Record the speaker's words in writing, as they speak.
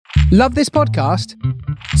Love this podcast?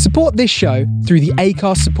 Support this show through the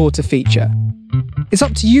Acast supporter feature. It's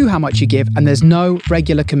up to you how much you give, and there's no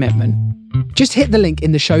regular commitment. Just hit the link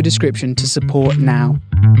in the show description to support now.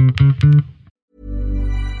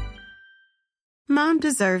 Mom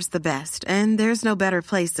deserves the best, and there's no better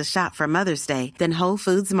place to shop for Mother's Day than Whole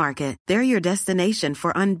Foods Market. They're your destination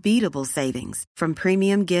for unbeatable savings, from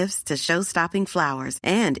premium gifts to show-stopping flowers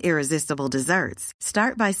and irresistible desserts.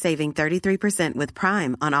 Start by saving 33% with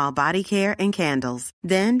Prime on all body care and candles.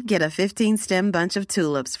 Then get a 15-stem bunch of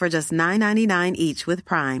tulips for just $9.99 each with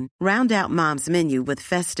Prime. Round out Mom's menu with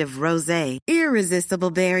festive rosé,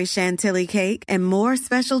 irresistible berry chantilly cake, and more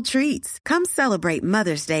special treats. Come celebrate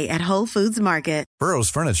Mother's Day at Whole Foods Market. Burrow's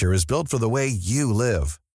furniture is built for the way you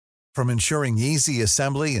live. From ensuring easy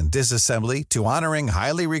assembly and disassembly to honoring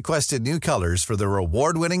highly requested new colors for their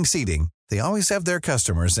award-winning seating, they always have their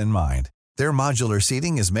customers in mind. Their modular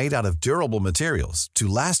seating is made out of durable materials to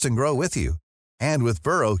last and grow with you. And with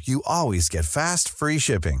Burrow, you always get fast, free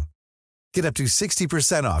shipping. Get up to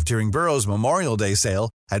 60% off during Burrow's Memorial Day sale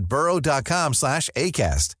at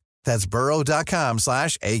burrow.com/ACAST. That's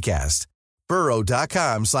burrow.com/ACAST.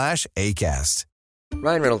 burrow.com/ACAST.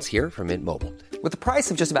 Ryan Reynolds here from Mint Mobile. With the price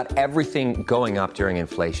of just about everything going up during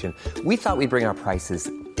inflation, we thought we'd bring our prices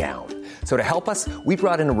down. So to help us, we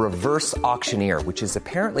brought in a reverse auctioneer, which is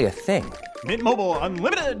apparently a thing. Mint Mobile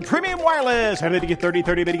Unlimited Premium Wireless. How to get 30,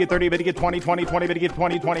 30, how to get 30, how to get 20, 20, 20, how to get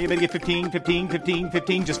 20, 20, how to get 15, 15, 15,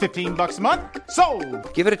 15, just $15 a month?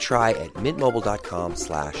 Sold! Give it a try at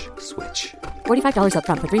mintmobile.com/switch. $45 up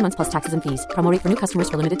front for 3 months plus taxes and fees. Promo rate for new customers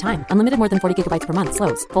for limited time. Unlimited more than 40 gigabytes per month.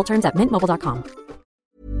 Slows full terms at mintmobile.com.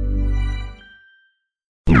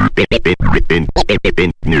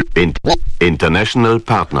 International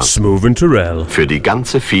Partner Smoove und Turrell für die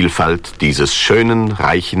ganze Vielfalt dieses schönen,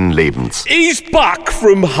 reichen Lebens. He's back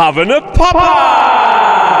from having a papa!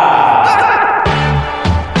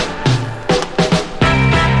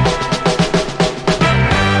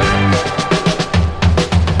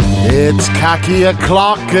 It's khaki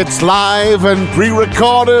o'clock, it's live and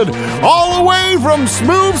pre-recorded, all the way from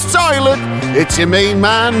Smoove's toilet. It's your main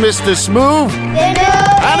man, Mr. Smoove,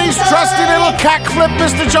 and his trusty little cackflip,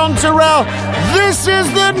 Mr. John Turrell. This is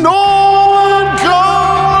the Northern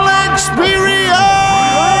Goal Experience!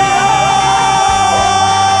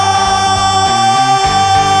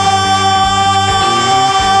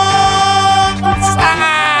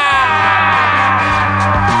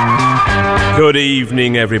 Good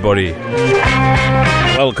evening, everybody.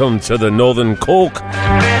 Welcome to the Northern Coke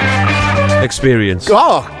Experience.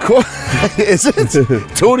 Oh, is it?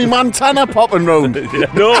 Tony Montana popping round?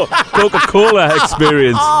 No, Coca-Cola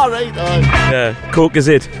Experience. Right. Yeah, Coke is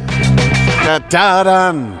it.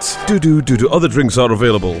 Do. Other drinks are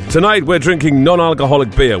available. Tonight we're drinking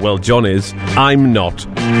non-alcoholic beer. Well, John is. I'm not.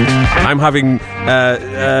 I'm having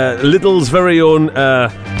Lidl's very own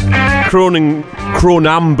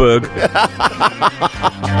Kronenberg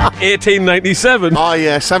 1897. Oh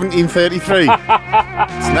yeah, 1733.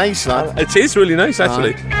 It's nice, lad. It is really nice,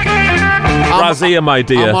 actually. Razia, my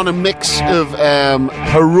dear. I'm on a mix of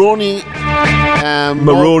Peroni.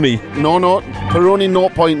 Maroni. Peroni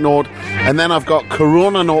 0.0, and then I've got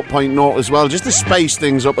Corona 0.0 as well, just to spice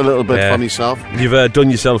things up a little bit for myself. You've done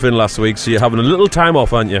yourself in last week, so you're having a little time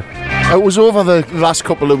off, aren't you? It was over the last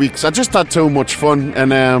couple of weeks. I just had too much fun,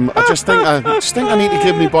 and I just think I need to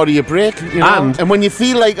give my body a break. You know? And when you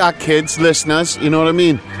feel like our kids, listeners, you know what I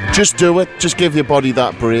mean? Just do it. Just give your body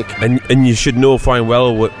that break. And you should know fine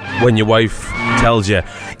well when your wife tells you,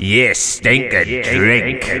 "You stink a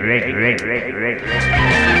drink."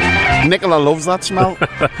 Nicola loves that smell.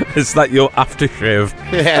 Is that your aftershave?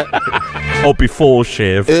 Yeah. Or before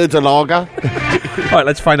shave? De lager. All right,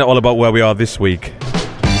 let's find out all about where we are this week.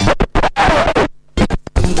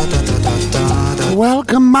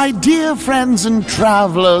 Welcome, my dear friends and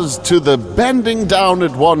travellers, to the bending down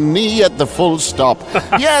at one knee at the full stop.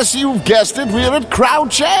 Yes, you've guessed it, we're at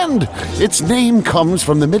Crouch End. Its name comes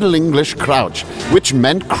from the Middle English crouch, which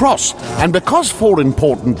meant cross. And because 4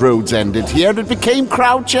 important roads ended here, it became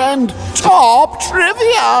Crouch End. Top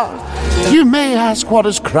trivia! You may ask, what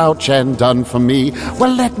has Crouch End done for me?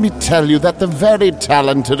 Well, let me tell you that the very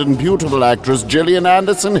talented and beautiful actress Gillian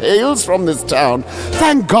Anderson hails from this town.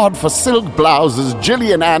 Thank God for silk blouses,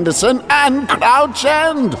 Gillian Anderson and Crouch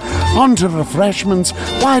End. On to refreshments.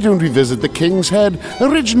 Why don't we visit the King's Head?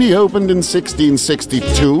 Originally opened in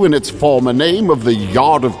 1662 in its former name of the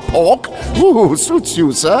Yard of Pork. Ooh, suits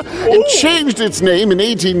you, sir. It changed its name in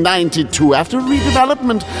 1892 after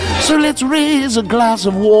redevelopment. So let's raise a glass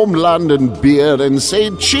of warm London beer and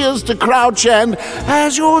say cheers to Crouch End,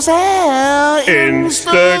 as yours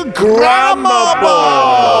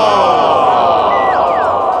Instagrammable.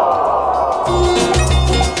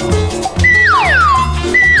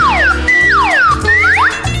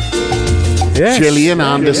 Gillian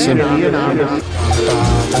Anderson.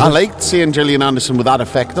 I liked seeing Gillian Anderson with that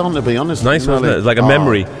effect on, to be honest. Nice, wasn't it? It's like a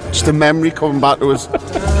memory. Just a memory coming back to us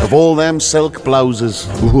of all them silk blouses.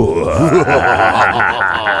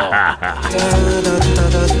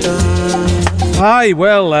 Hi,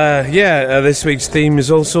 well, this week's theme is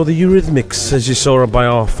also the Eurythmics, as you saw by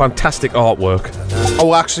our fantastic artwork. Oh,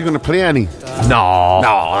 we're actually going to play any? No,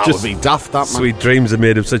 that would be daft, that, man. Sweet dreams are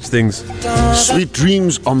made of such things. Sweet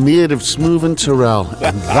dreams are made of Smoove and Turrell,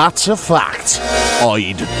 and that's a fact.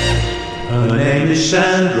 I'd. Her name is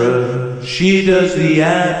Sandra, she does the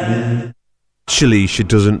admin. Actually, she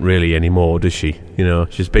doesn't really anymore, does she? You know,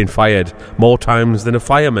 she's been fired more times than a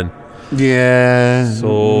fireman. Yeah.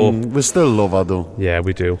 So we still love her, though. Yeah,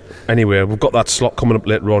 we do. Anyway, we've got that slot coming up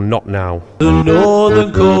later on, not now. The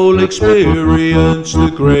Northern Coal Experience,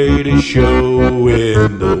 the greatest show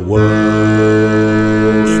in the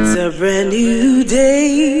world. It's a brand new day.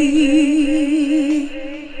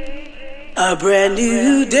 A brand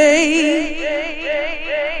new day.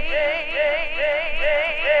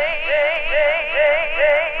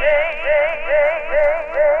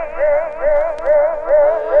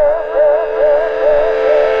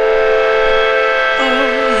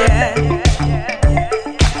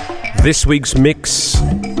 This week's mix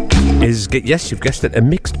is, yes, you've guessed it, a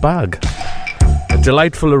mixed bag. A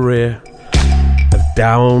delightful array of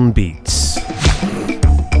downbeats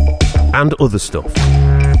and other stuff.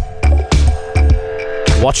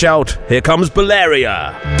 Watch out, here comes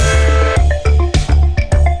Baleria.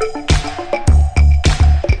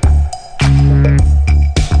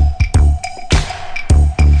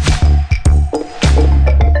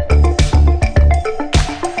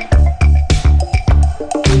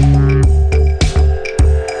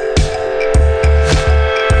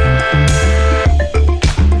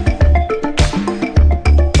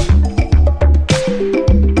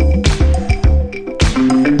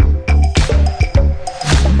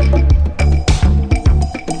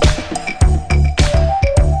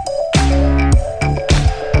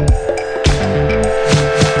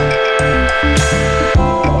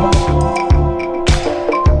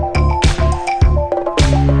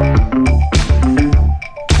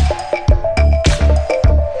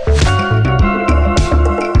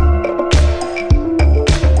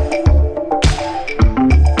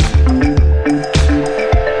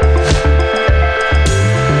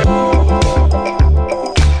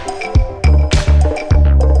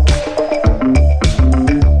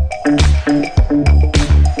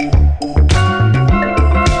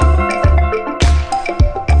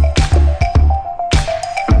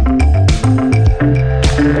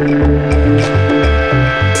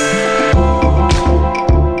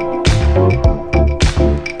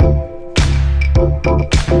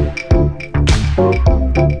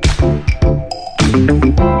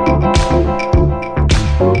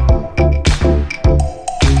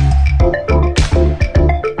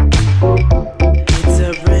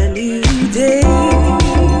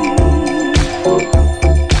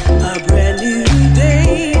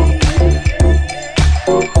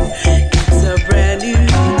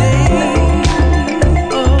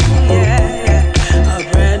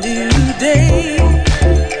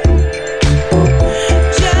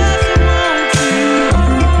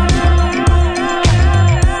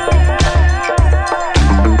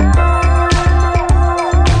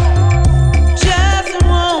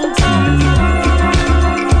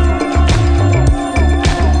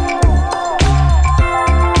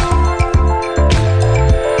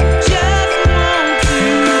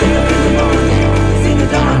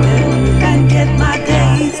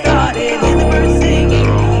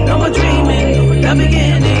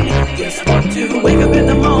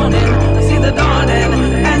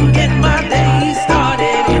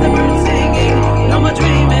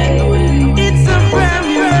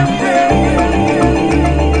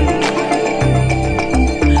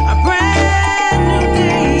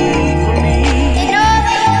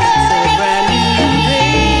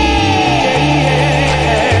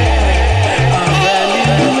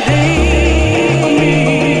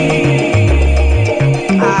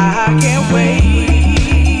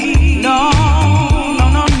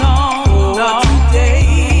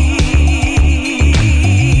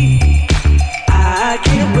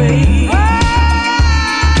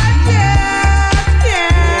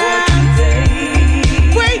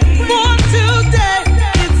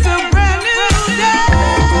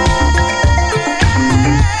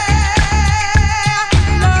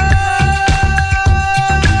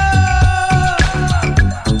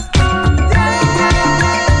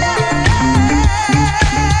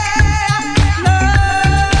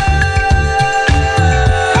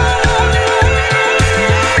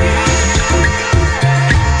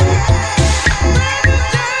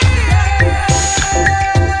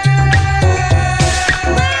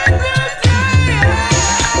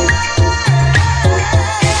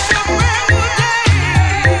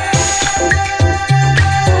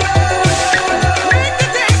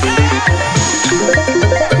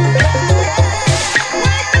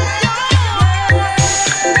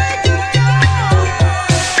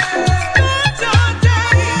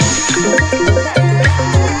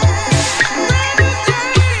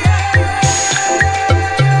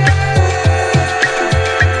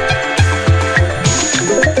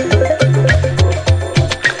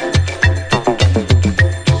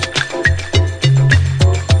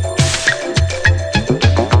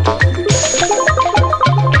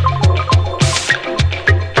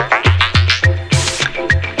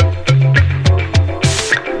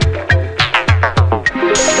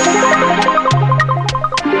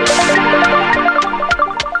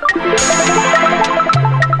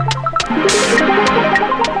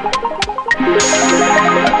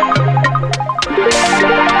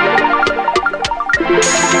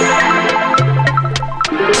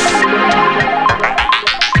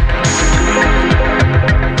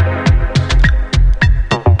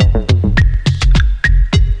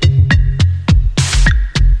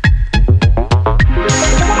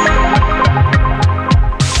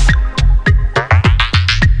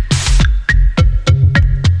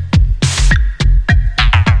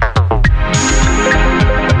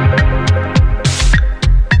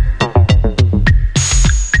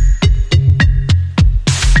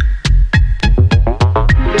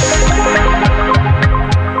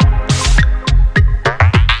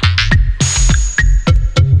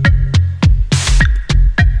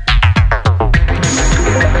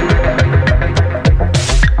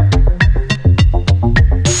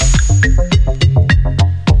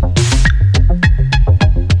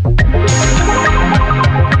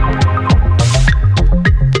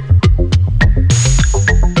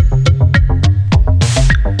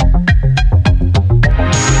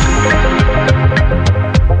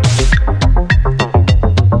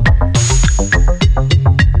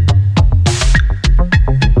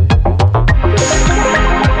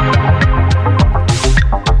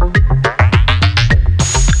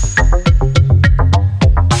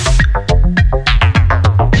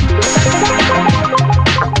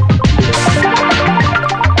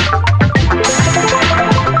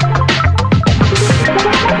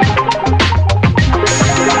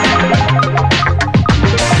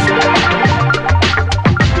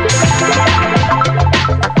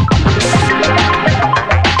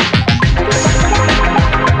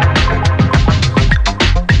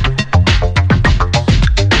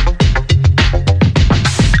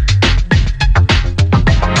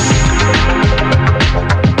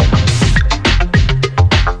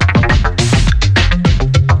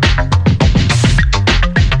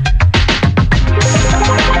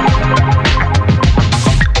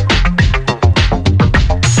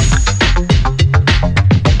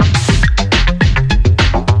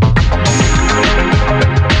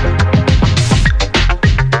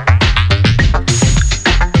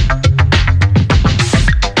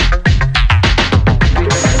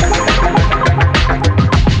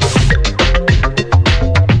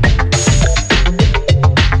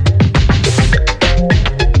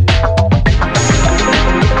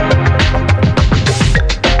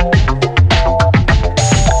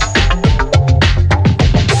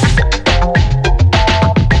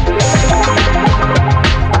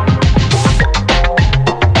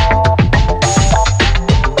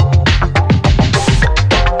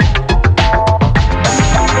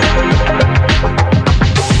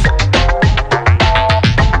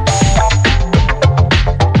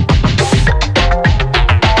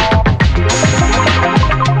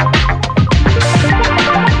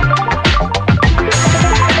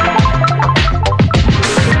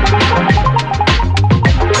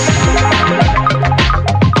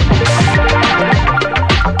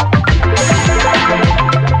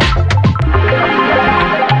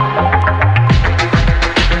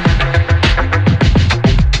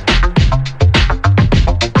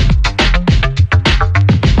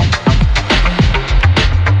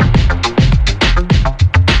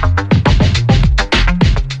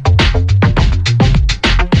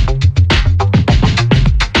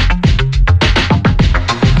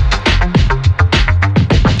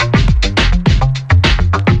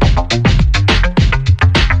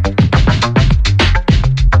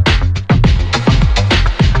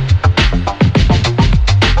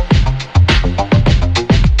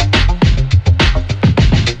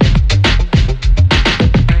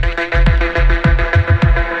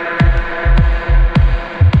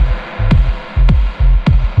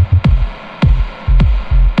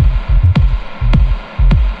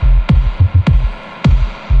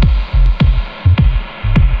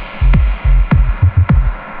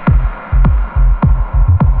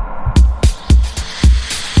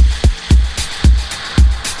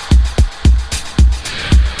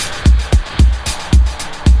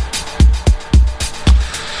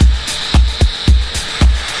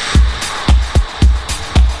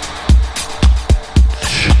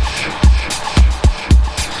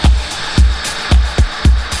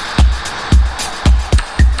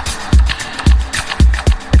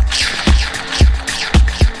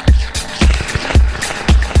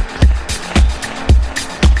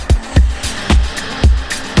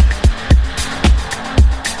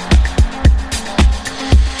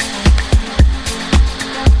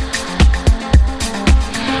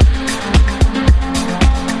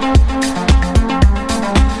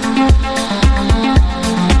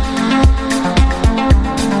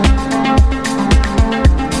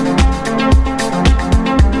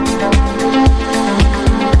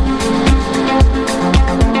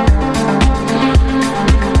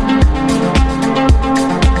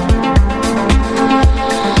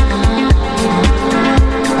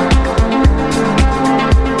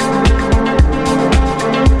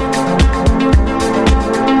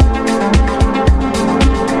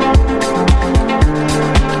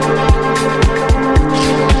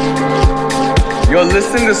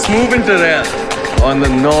 listen to Smoove and Turrell on the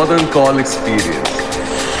Northern Call Experience.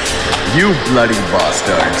 You bloody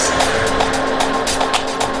bastards.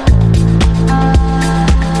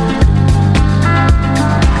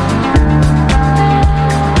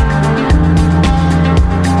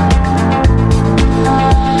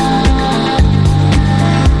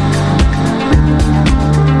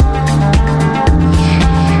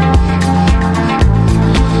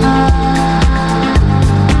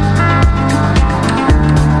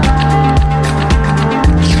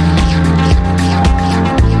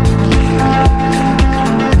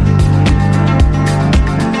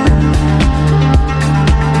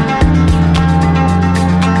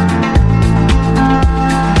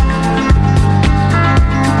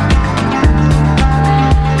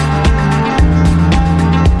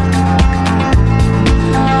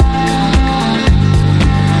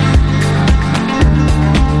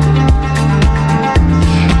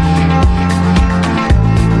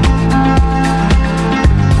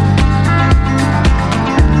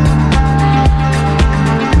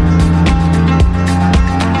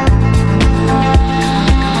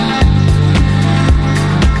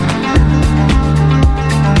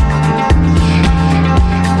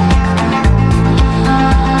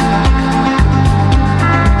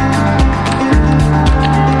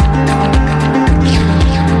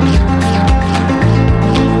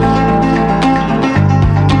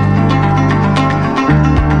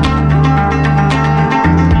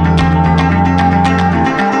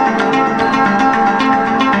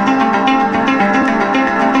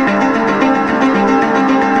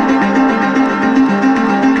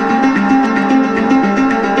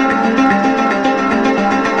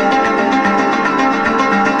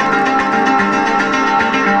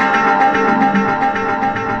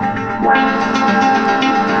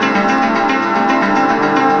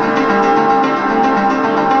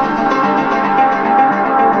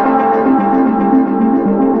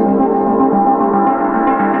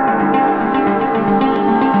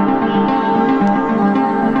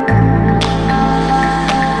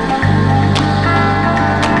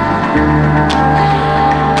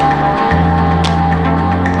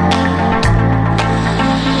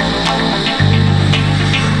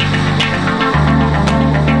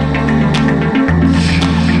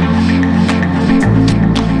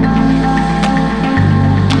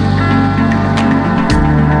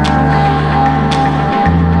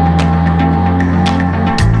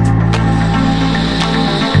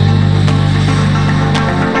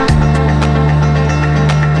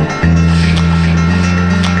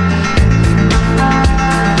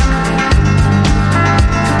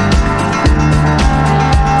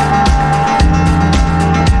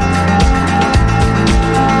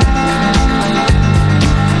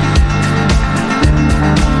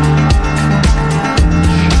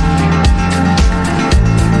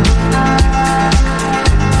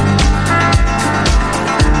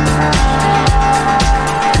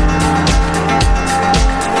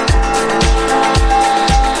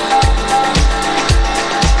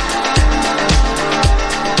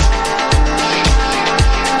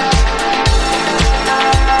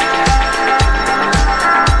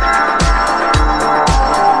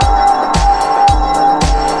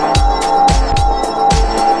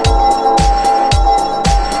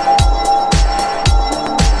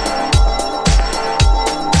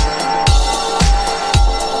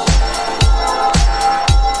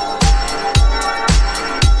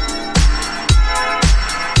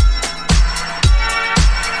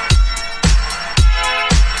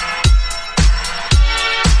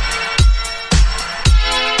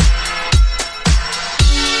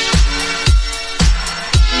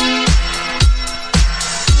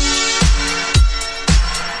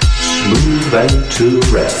 Smoove and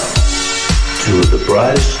Turrell, two of the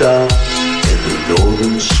brightest stars in the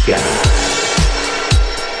northern sky.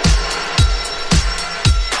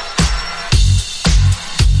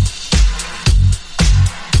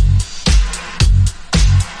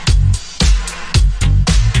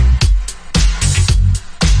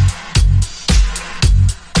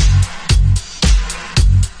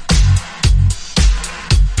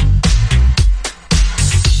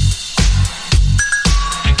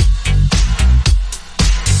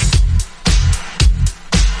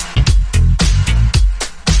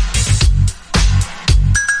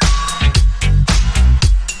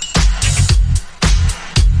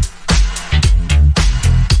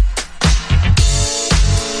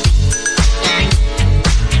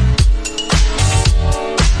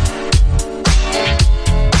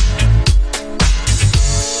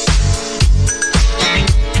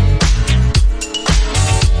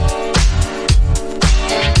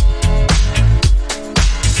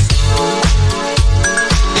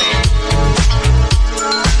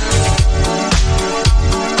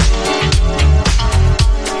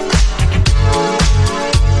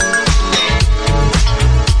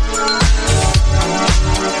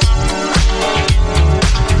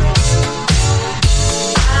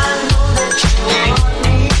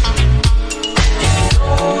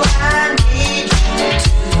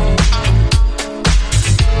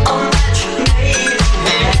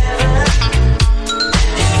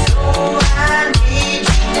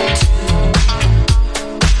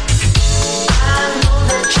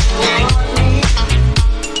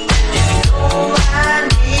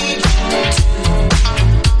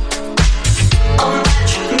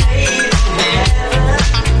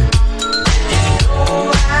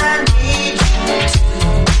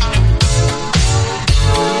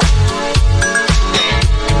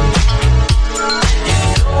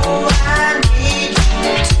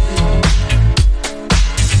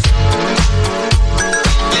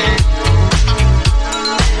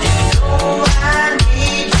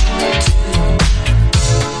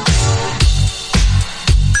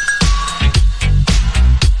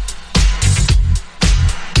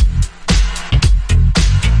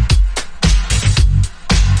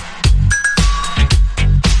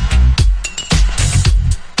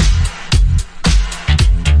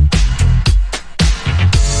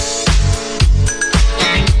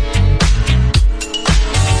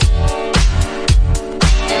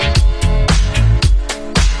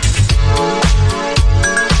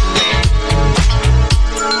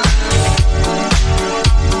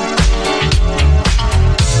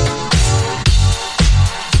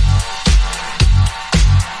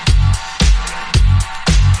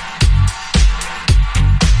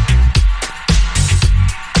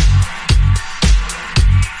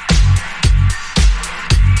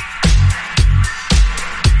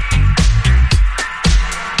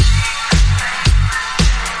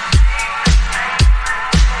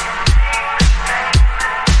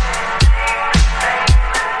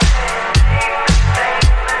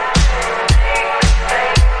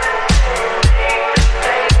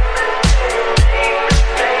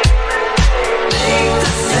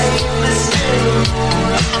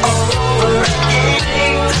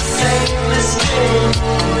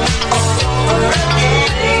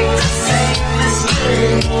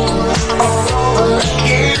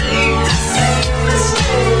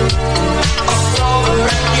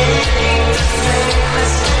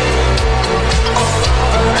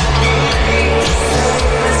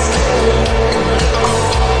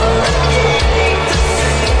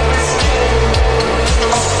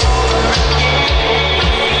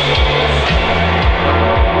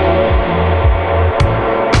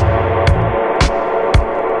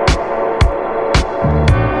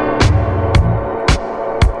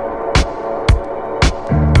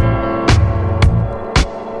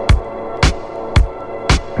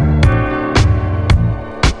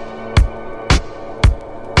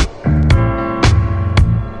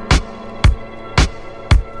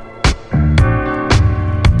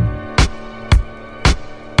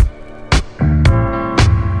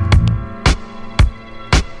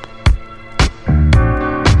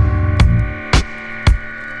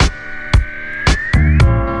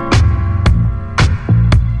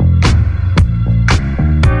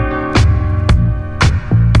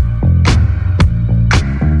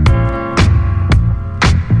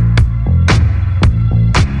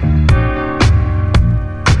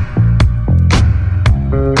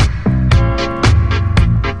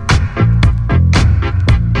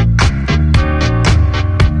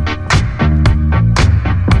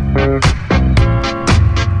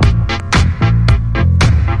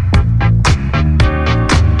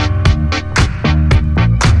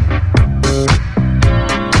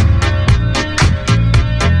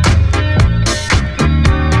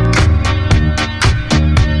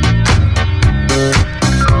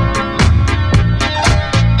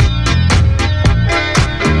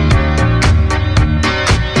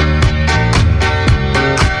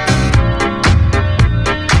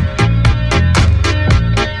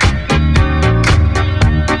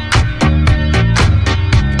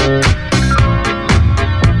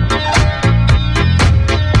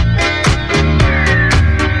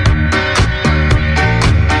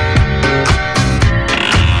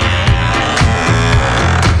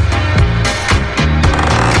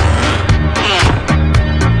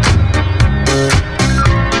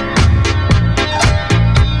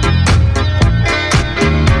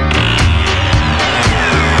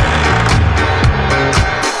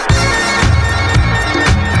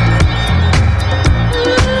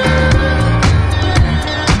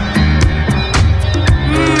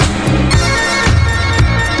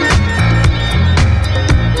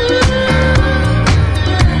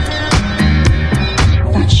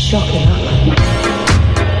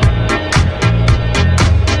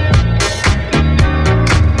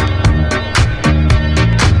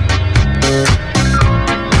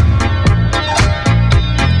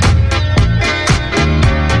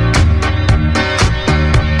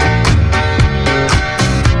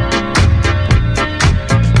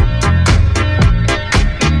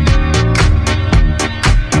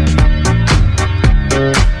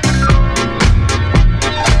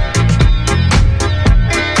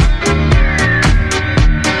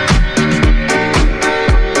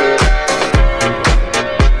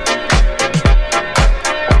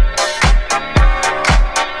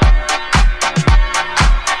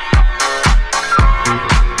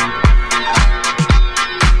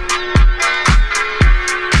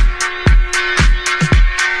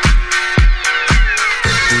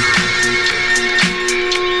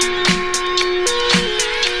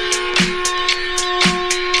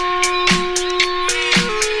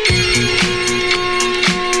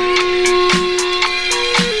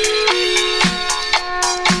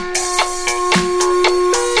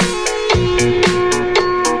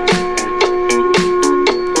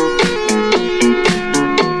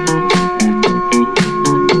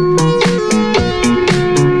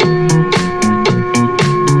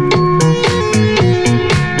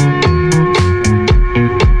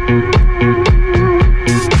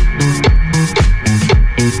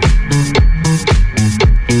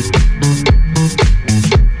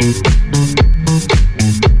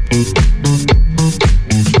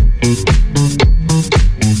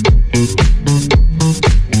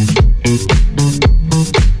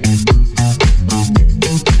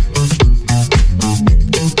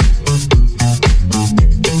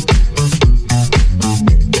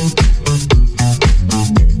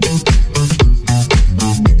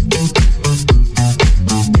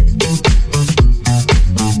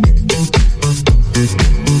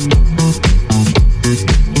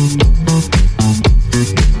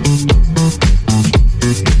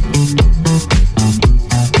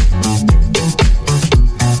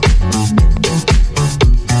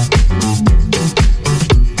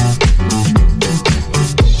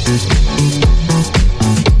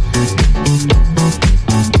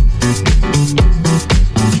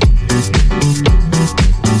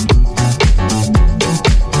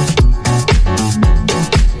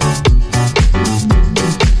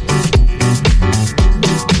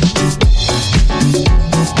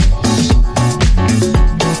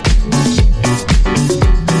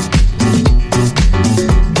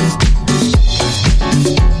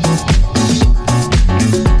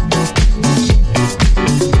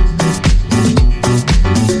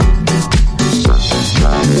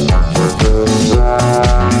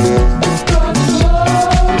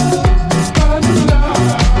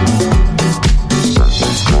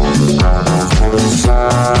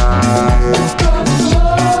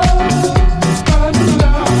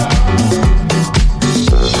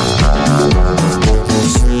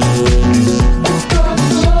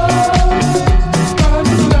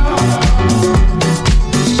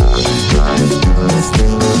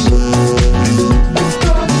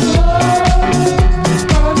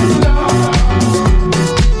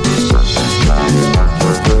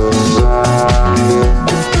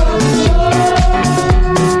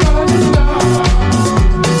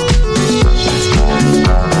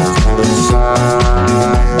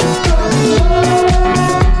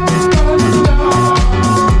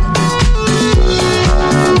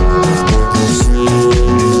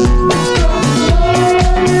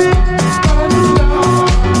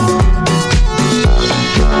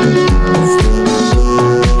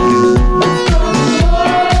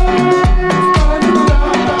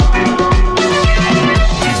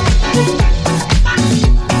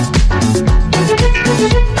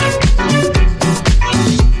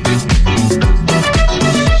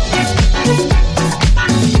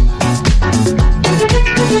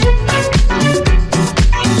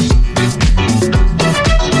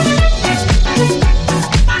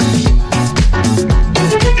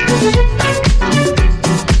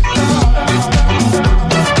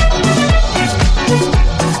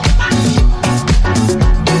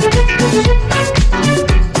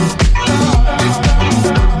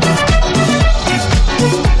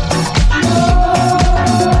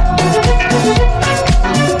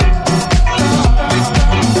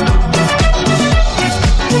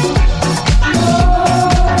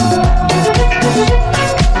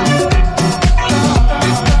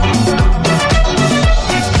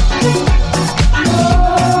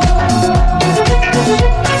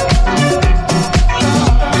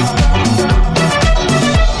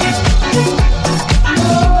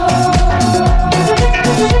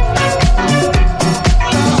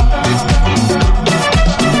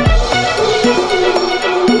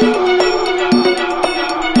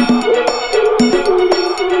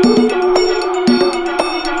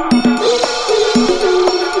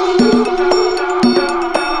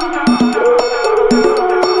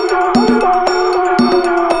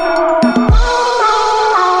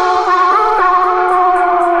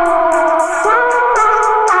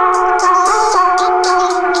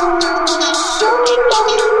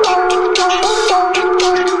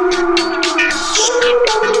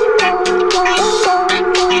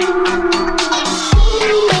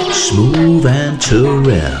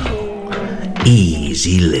 Turrell.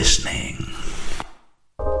 Easy listening.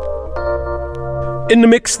 In the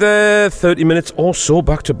mix there, 30 minutes or so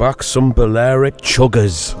back-to-back, some Balearic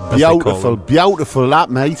chuggers. Beautiful, beautiful that,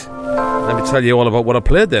 mate. Let me tell you all about what I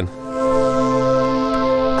played then.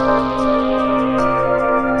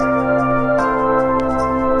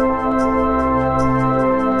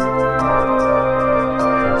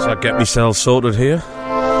 So I get myself sorted here.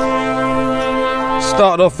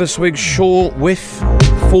 Started off this week's show with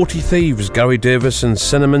 40 Thieves, Gary Davis and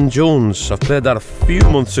Cinnamon Jones. I've played that a few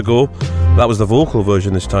months ago. That was the vocal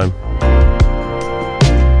version this time.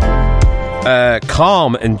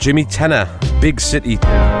 Calm and Jimmy Tenor, Big City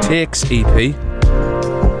Takes EP.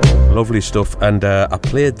 Lovely stuff. And I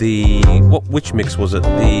played which mix was it?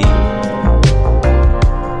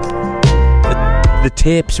 The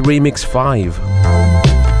Tapes Remix 5.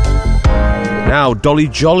 Now, Dolly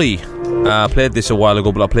Jolly. I played this a while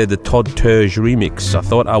ago, but I played the Todd Terge remix. I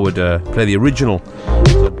thought I would play the original.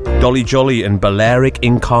 So Dolly Jolly and Balearic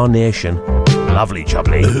Incarnation. Lovely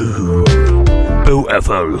jubbly. Ooh.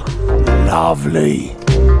 Beautiful. Lovely.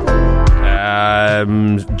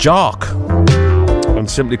 Jark. And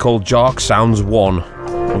Simply Called Jark Sounds 1.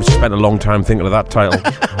 Obviously spent a long time thinking of that title.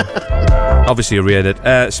 Obviously a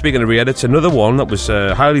re-edit. Speaking of re-edits, another one that was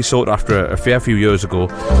highly sought after a fair few years ago.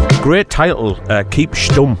 Great title, Keep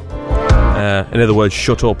Stumm. In other words,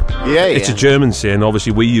 shut up. Yeah. It's a German saying,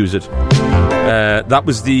 obviously we use it. That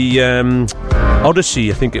was the Odyssey,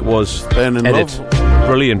 I think it was. Burning edit. Love.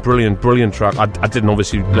 Brilliant track. I didn't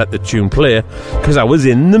obviously let the tune play because I was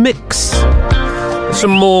in the mix.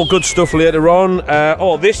 Some more good stuff later on.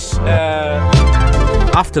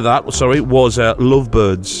 After that, was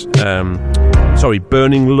Lovebirds.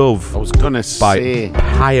 Burning Love. I was gonna say by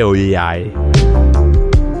Pioyai.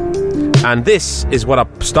 And this is what I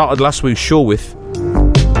started last week's show with.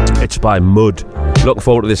 It's by Mud. Looking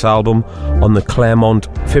forward to this album on the Claremont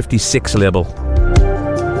 56 label.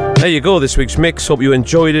 There you go, this week's mix. Hope you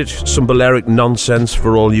enjoyed it. Some Balearic nonsense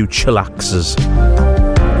for all you chillaxers.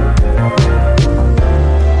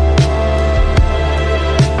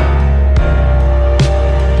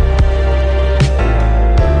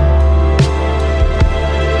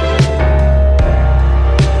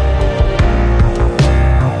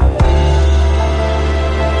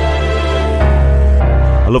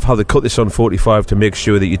 I love how they cut this on 45 to make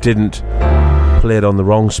sure that you didn't play it on the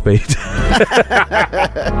wrong speed.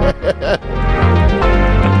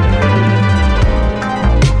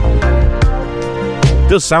 It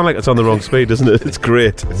does sound like it's on the wrong speed, doesn't it? It's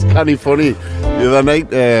great. It's kind of funny. The other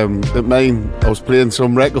night at mine, I was playing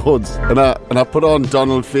some records and I put on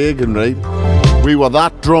Donald Fagen, right? We were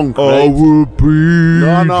that drunk, right? No,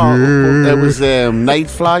 it was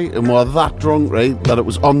Nightfly, and we were that drunk, right, that it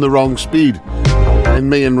was on the wrong speed. And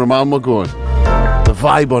me and Roman were going, the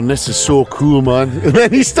vibe on this is so cool, man. And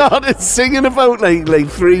then he started singing about like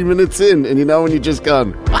 3 minutes in, and you know when you just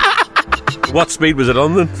gone. What speed was it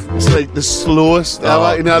on then? It's like the slowest.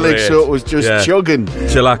 So it was just chugging.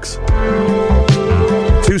 Chillax.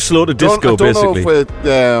 Too slow to disco, basically. I don't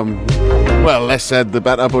know if well, less said the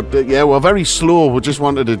better, but we're very slow. We just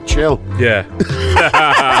wanted to chill. Yeah.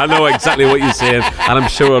 I know exactly what you're saying, and I'm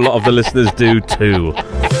sure a lot of the listeners do too.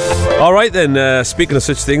 All right then, speaking of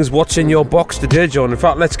such things, what's in your box today, John? In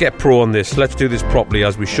fact, let's get pro on this. Let's do this properly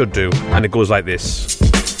as we should do. And it goes like this.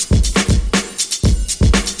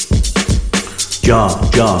 John,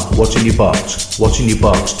 what's in your box? What's in your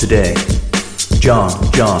box today? John,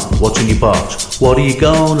 what's in your box? What are you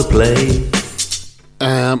gonna play?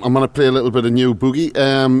 I'm going to play a little bit of new boogie.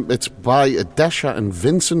 It's by Desha and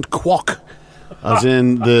Vincent Kwok, as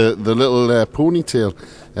in the little ponytail.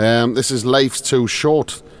 This is Life's Too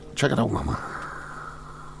Short. Check it out, mama.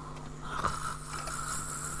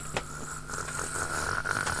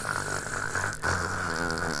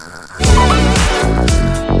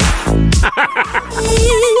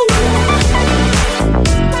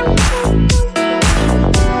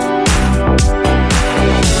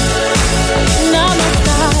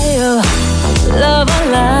 Love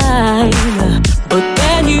alive, but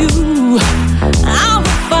then you, I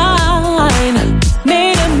will find,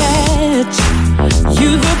 made a match.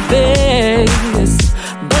 You were big,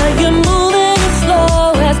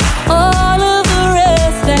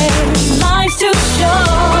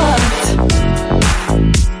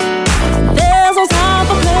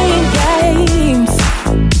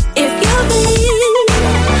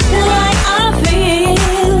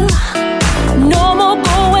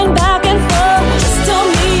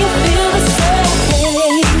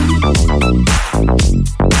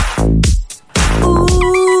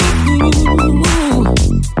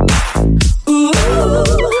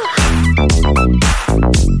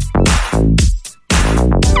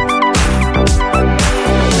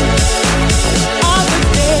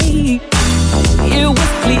 was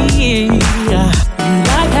clear.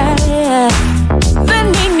 Like that, then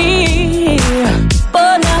me near,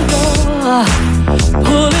 but now you're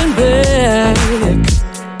pulling back.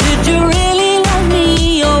 Did you really love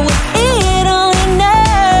me, or was it only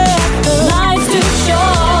now? Life's too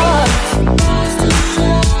short.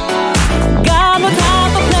 Got no time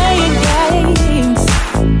for playing games.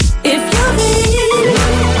 If you feel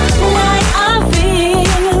like I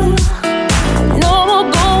feel, no more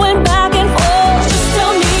going back and forth. Just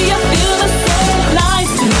tell me you feel the same.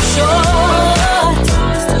 Life's too short.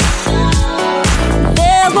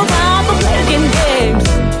 There's no time for playing games.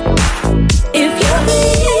 If you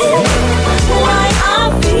feel like I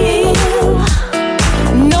feel,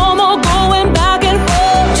 no more going back and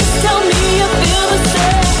forth. Just tell me you feel the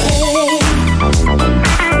same.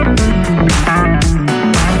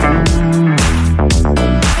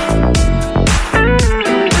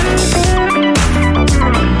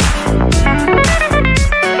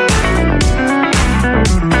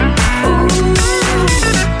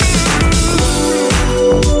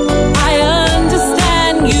 I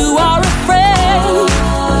understand you are afraid,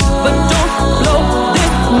 but don't blow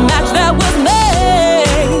this match that was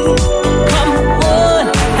made. Come on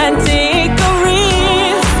and take a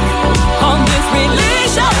risk on this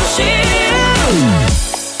relationship.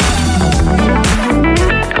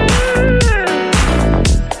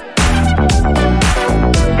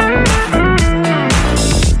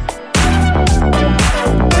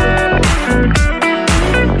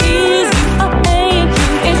 Is you a angel?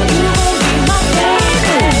 If you will be my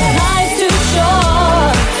baby. Life's too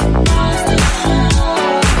short.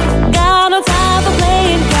 Got no time for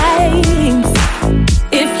playing games.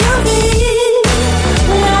 If you feel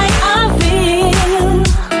like I feel,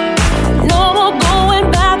 no more going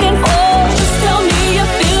back and forth. Just tell me you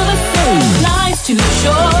feel the same. Life's too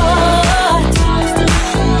short.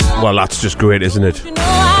 Well, that's just great, isn't it? You know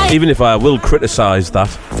I Even if I will criticise that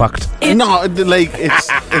fact. No, like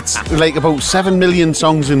it's like about 7 million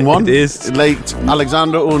songs in one. It is. Like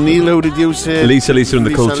Alexander O'Neill, who did you say? Lisa and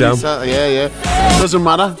the Cult Jam. Lisa, yeah. Doesn't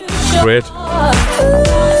matter. Great.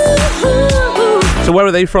 So where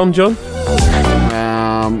are they from, John?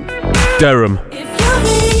 Um, Durham.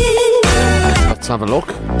 let's have a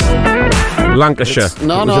look. Lancashire. It's,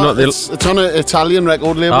 no, Was it not the- it's on an Italian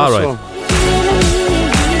record label. Ah, right. So.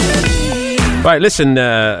 Right, listen,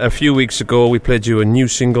 a few weeks ago we played you a new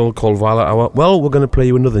single called Violet Hour. Well, we're going to play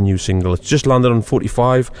you another new single. It's just landed on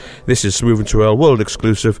 45. This is Smoove and Turrell, world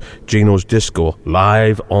exclusive, Gino's Disco,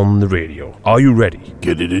 live on the radio. Are you ready?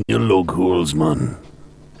 Get it in your lug holes, man.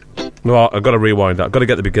 No, I've got to rewind that. I've got to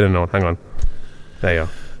get the beginning on. Hang on. There you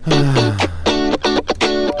are.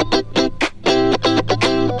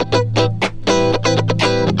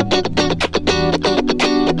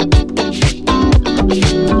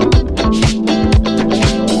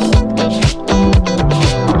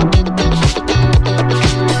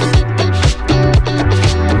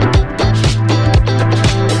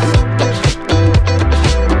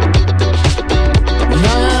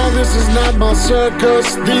 Now this is not my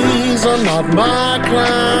circus. These are not my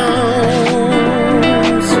clowns.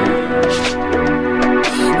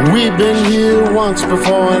 We've been here once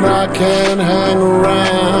before and I can't hang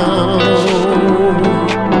around.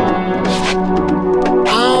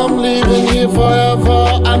 I'm leaving here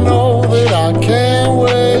forever. I know that I can't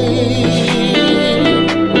wait.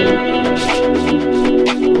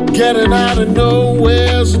 Getting out of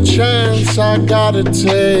nowhere's a chance I gotta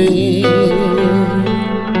take.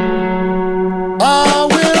 I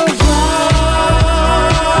will fly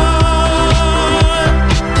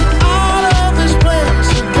out of this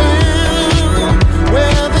place again,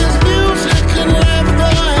 where there's music and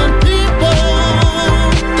laughter and people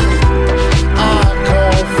I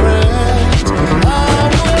call friends. I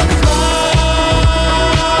will fly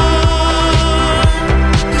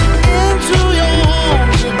into your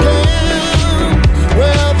arms again,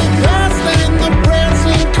 where the past and the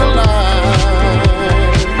present collide.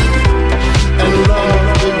 And love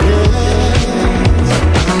begins.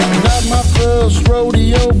 Not my first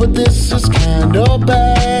rodeo, but this is kind of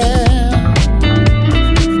bad.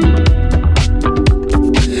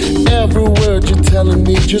 Every word you're telling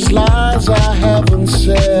me just lies I haven't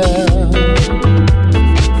said.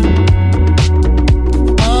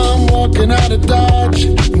 I'm walking out of Dodge,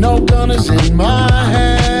 no gun is in my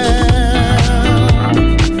hand.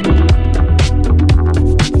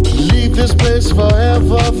 Leave this place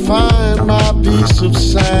forever, find my piece of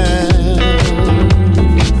sand.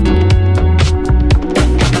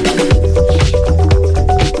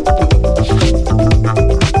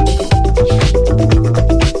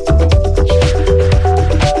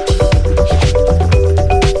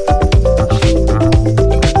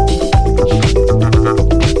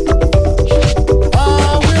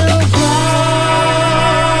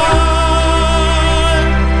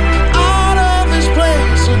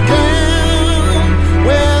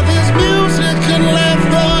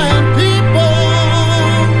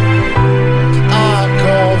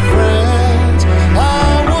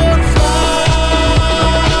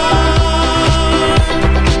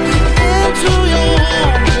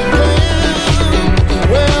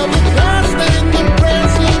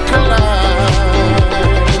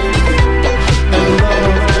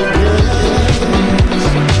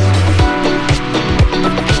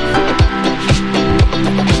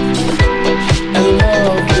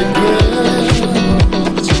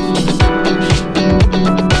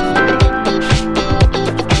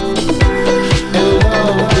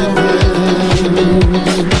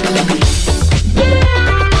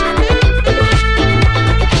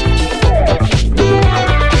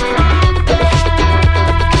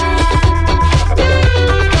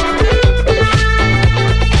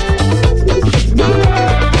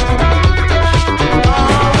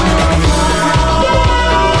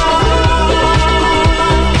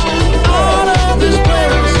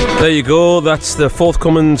 you go. That's the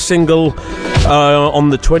forthcoming single on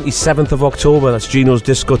the 27th of October. That's Gino's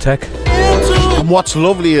Discotheque. And what's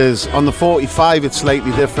lovely is on the 45 it's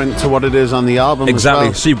slightly different to what it is on the album. Exactly.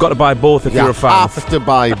 As well. So you've got to buy both if you're a fan. You have to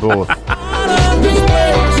buy both.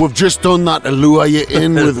 We've just done that to lure you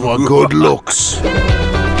in with our good looks.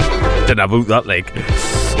 Didn't have out that leg.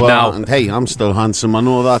 Well, and hey, I'm still handsome. I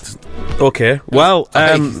know that. Okay. Well,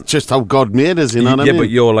 just how God made us, you know what I mean? Yeah, but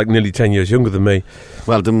you're like nearly 10 years younger than me.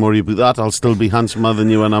 Well, don't worry about that. I'll still be handsomer than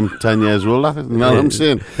you when I'm 10 years older. You know what I'm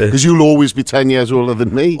saying? Because you'll always be 10 years older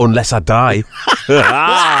than me. Unless I die.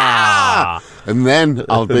 And then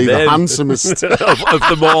I'll be the handsomest of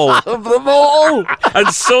them all. Of them all. And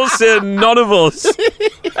so say none of us.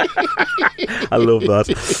 I love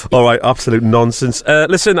that. All right, absolute nonsense.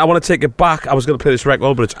 Listen, I want to take it back. I was going to play this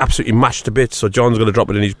record, but it's absolutely mashed to bits, so John's going to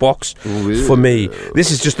drop it in his box for me.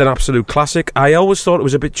 This is just an absolute classic. I always thought it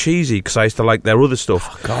was a bit cheesy because I used to like their other stuff.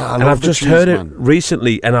 Oh, God, and I've just heard it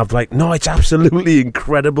recently, and I've like, no, it's absolutely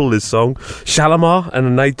incredible, this song. Shalimar and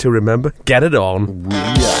A Night to Remember. Get it on.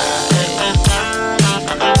 Yeah.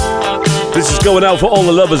 This is going out for all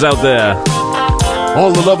the lovers out there.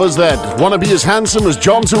 All the lovers that want to be as handsome as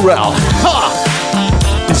John Turrell.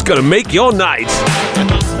 Ha! It's going to make your night.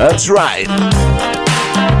 That's right.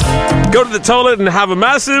 Go to the toilet and have a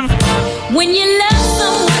massive... When you love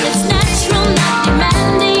someone, it's natural, not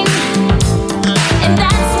demanding. And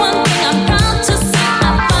that's one thing I'm proud to say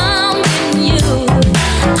I found in you.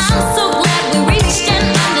 I'm so glad we reached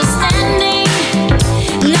an understanding.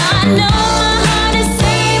 Now I know my heart is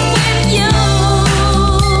safe with you.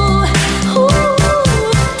 Ooh.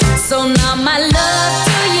 So now my love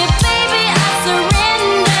to you, baby, I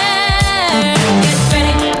surrender. Get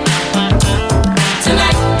ready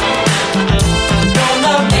tonight.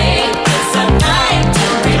 Gonna make this a night to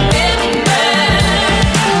remember.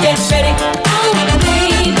 Get ready, oh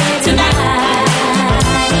baby, tonight.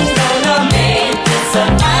 Gonna make this a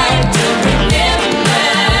night to remember.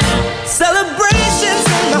 Celebrations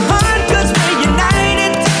from the heart, 'cause we're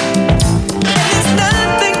united. And there's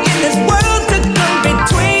nothing in this world to come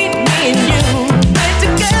between me and you. We're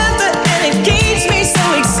together and it keeps me so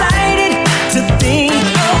excited to think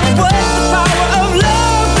of what the power of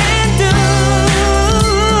love can do.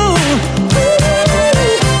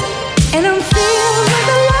 And I'm filled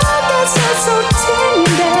with a love that's so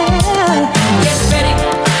tender. Get ready,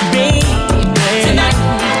 Baby, tonight.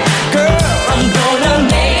 girl, I'm gonna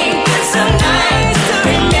make this a night to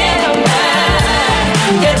remember.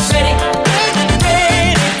 Get ready,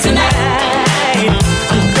 Tonight,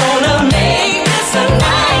 I'm gonna make this a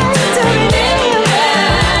night to remember.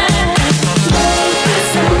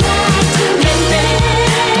 it's a night to remember.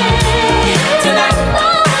 Tonight,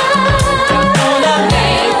 I'm gonna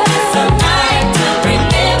make this a night to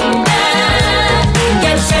remember.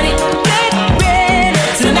 Get ready,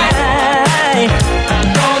 Tonight, I'm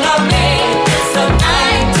gonna make this a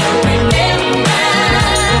night to remember.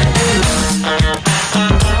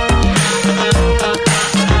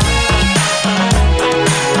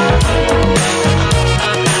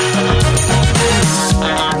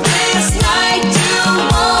 This night you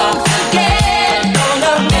won't forget.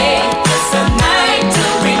 Gonna make this a night to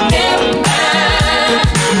remember.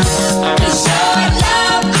 Your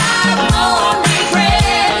love I won't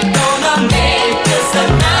regret. Gonna make this a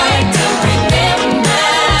night to remember.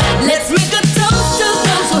 Let's make a toast to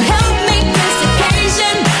those who helped make this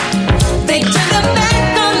occasion. They turned their back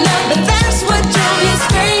on love, but that's what drove you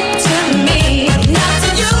straight to me. Now to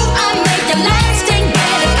you I make a lasting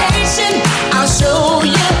dedication. I'll show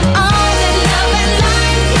you all that love and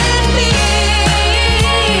life can be.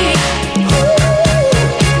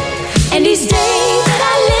 And these days that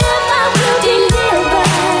I live, I will deliver.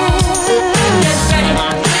 Get ready,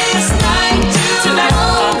 this night tonight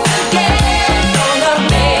won't forget. Gonna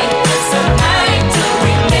make this a night to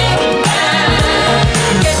remember.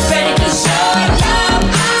 Get ready, 'cause your love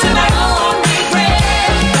tonight won't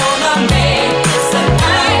regret. Gonna make this a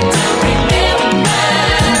night to remember.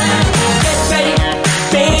 Get ready,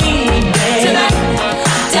 baby, tonight,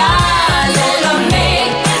 darling. Gonna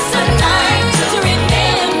make this a night to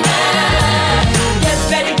remember. Get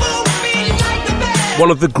ready, move me like the band.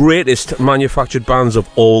 One of the greatest manufactured bands of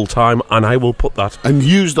all time, and I will put that. And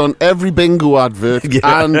used on every bingo advert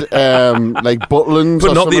and like Butlins.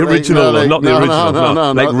 But or not the something original like, one, not the original.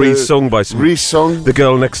 No, like not re-sung by some... Re-sung. The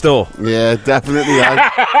Girl Next Door. Yeah, definitely.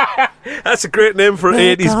 That's a great name for an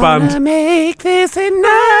 80s band. Make this a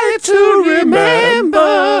night to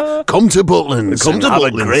remember. Come to Butlins. Come to and have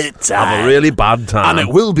Butlins. a great time. Have a really bad time. And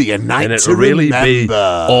it will be a night and to it'll really remember. be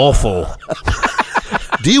awful.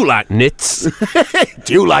 Do you like knits?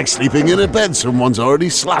 Do you like sleeping in a bed someone's already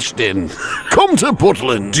slashed in? Come to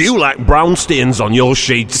Butlins. Do you like brown stains on your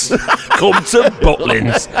sheets? Come to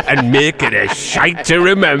Butlins and make it a shite to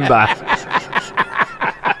remember.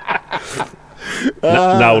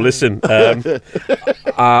 Now listen,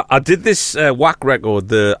 I did this whack record,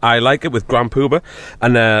 the I Like It with Grand Pooba,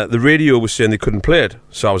 and the radio was saying they couldn't play it.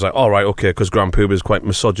 So I was like, all right, okay, because Grand Pooba is quite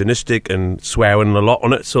misogynistic and swearing a lot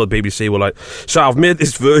on it. So the BBC were like, so I've made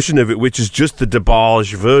this version of it, which is just the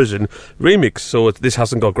DeBarge version remix. So this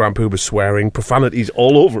hasn't got Grand Pooba swearing profanities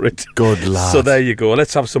all over it. Good lad. So there you go.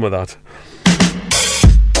 Let's have some of that.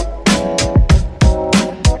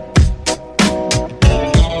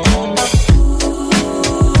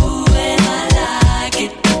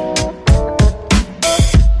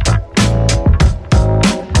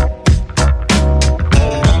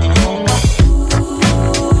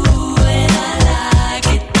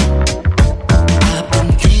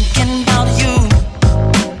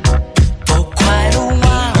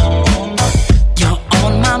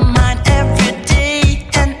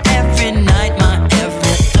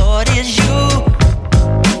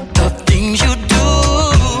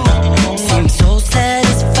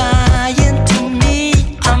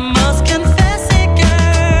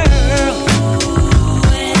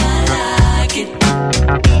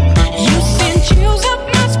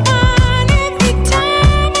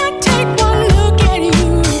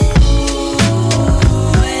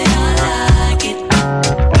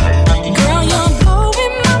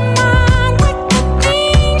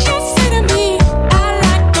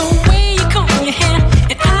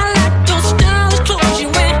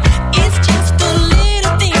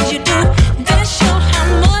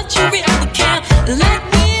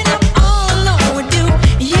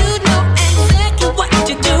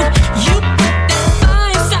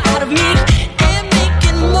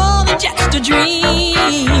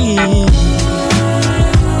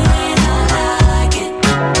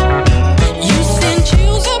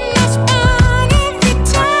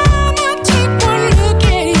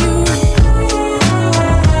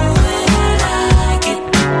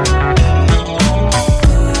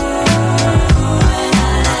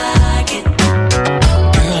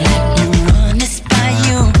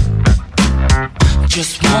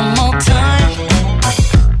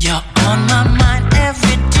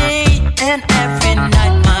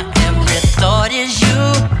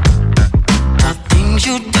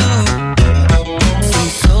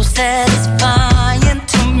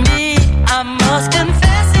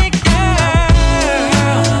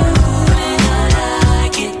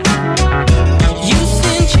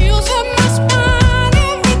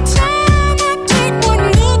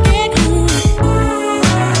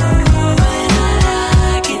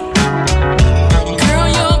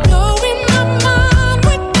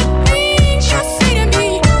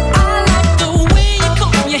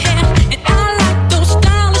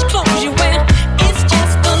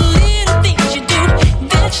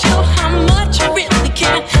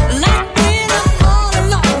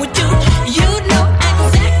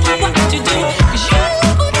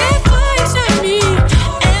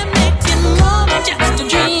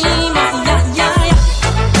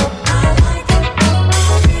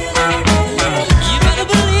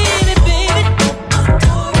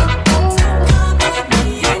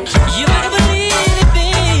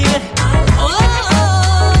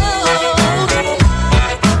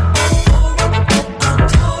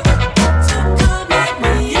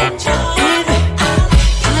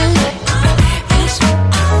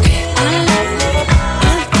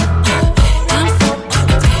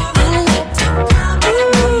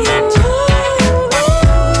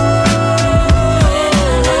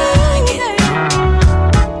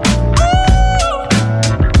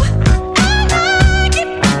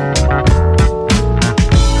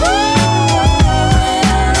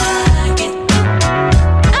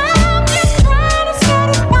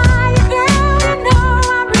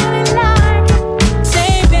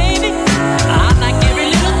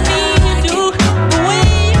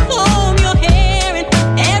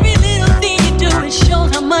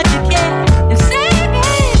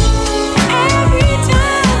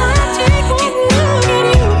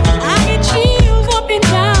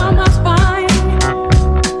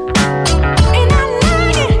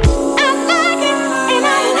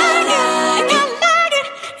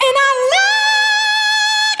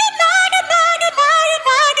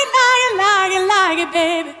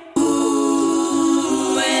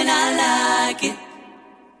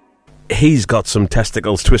 he's got some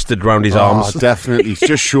testicles twisted round his arms. Definitely. He's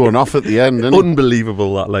just showing off at the end, isn't he?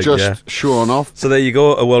 Unbelievable, that, like, Just showing off. So there you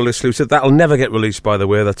go, a world exclusive. That'll never get released, by the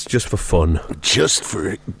way. That's just for fun. Just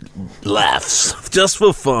for laughs. Just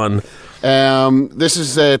for fun. This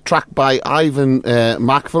is a track by Ivan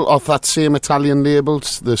Macville off that same Italian label,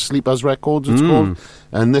 the Sleepers Records it's called.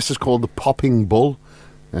 And this is called The Popping Bull.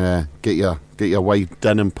 Get your white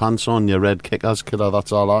denim pants on, your red kickers, kidder,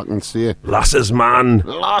 that's all I can say. Lasses, man.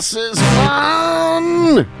 Lasses,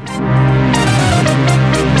 man!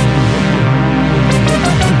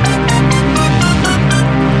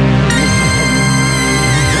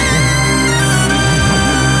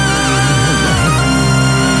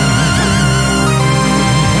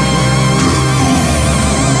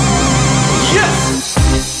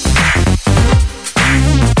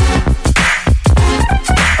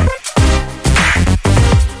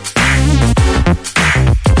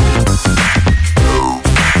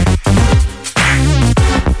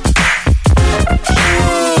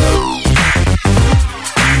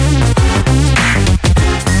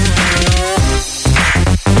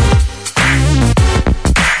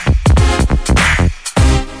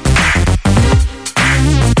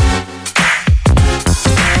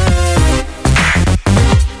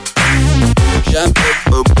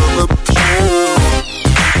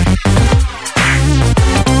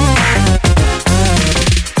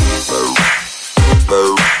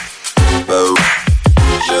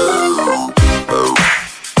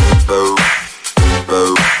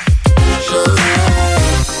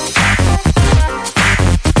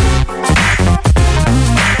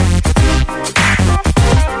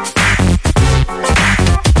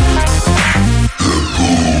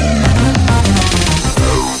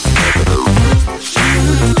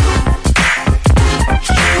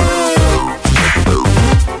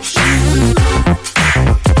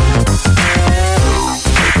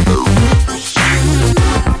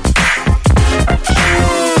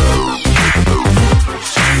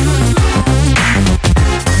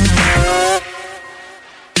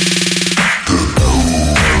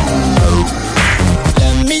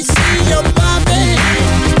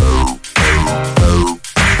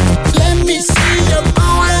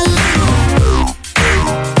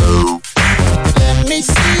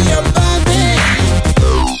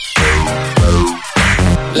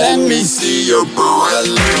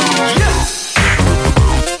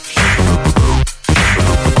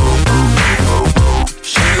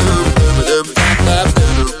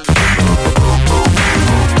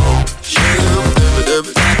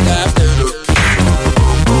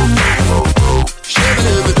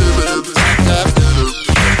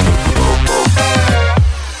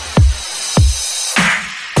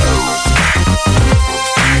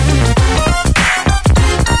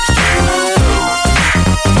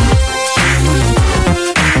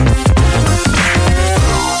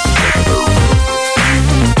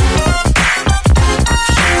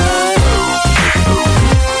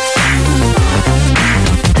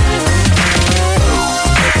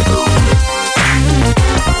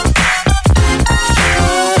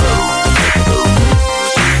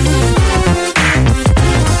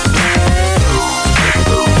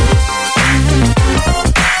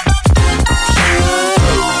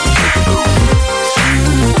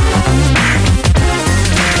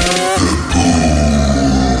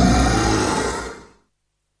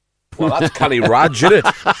 Well, that's Kenny Raj, isn't it?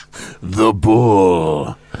 The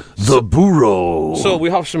bull. The burro. So we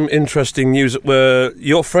have some interesting news.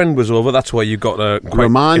 Your friend was over. That's why you got a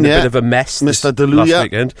bit of a mess, Mr. Deluya, last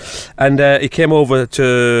weekend. And he came over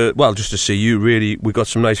to, well, just to see you, really. We got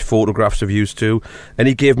some nice photographs of you too. And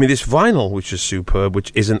he gave me this vinyl, which is superb,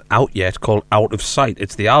 which isn't out yet, called Out of Sight.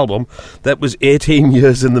 It's the album that was 18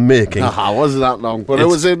 years in the making. Wasn't that long, but it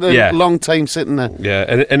was a long time sitting there.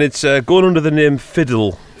 Yeah, and it's going under the name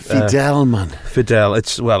Fiddle. Fidel, man. Fidel.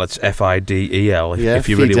 It's Fidel. If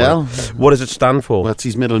you really Fidel. want. What does it stand for? That's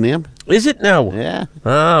his middle name. Is it now? Yeah.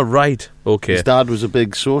 Ah, right. Okay. His dad was a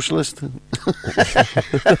big socialist.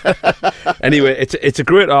 Anyway, it's a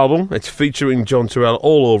great album. It's featuring John Turrell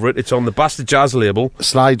all over it. It's on the Bastard Jazz label.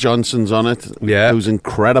 Sly Johnson's on it. Yeah. Who's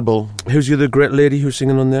incredible. Who's the other great lady who's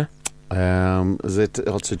singing on there? Is it?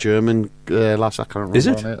 It's a German lass. I can't remember. Is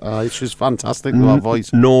it? She's fantastic with her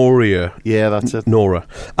voice. Noria. Yeah, that's it. Nora.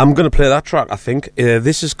 I'm going to play that track. I think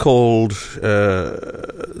this is called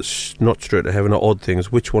not Straight to Heaven or Odd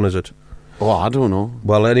Things. Which one is it? Oh, I don't know.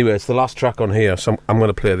 Well, anyway, it's the last track on here, so I'm going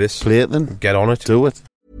to play this. Play it then. Get on it. Do it.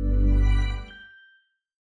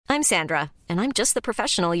 I'm Sandra, and I'm just the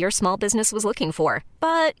professional your small business was looking for.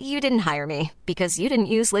 But you didn't hire me because you didn't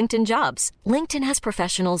use LinkedIn Jobs. LinkedIn has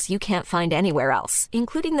professionals you can't find anywhere else,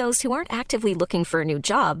 including those who aren't actively looking for a new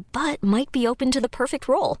job, but might be open to the perfect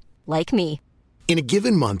role, like me. In a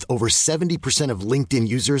given month, over 70% of LinkedIn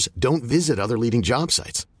users don't visit other leading job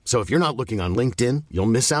sites. So if you're not looking on LinkedIn, you'll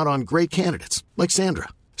miss out on great candidates like Sandra.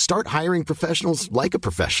 Start hiring professionals like a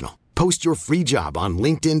professional. Post your free job on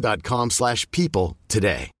linkedin.com/people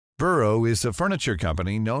today. Burrow is a furniture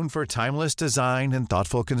company known for timeless design and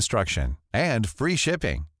thoughtful construction and free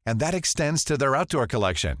shipping, and that extends to their outdoor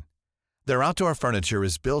collection. Their outdoor furniture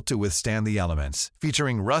is built to withstand the elements,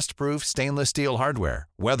 featuring rust-proof stainless steel hardware,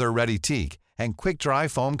 weather-ready teak, and quick-dry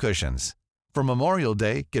foam cushions. For Memorial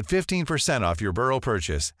Day, get 15% off your Burrow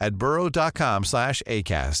purchase at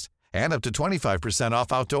burrow.com/ACAST and up to 25%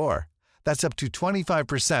 off outdoor. That's up to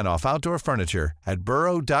 25% off outdoor furniture at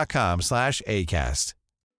burrow.com/ACAST.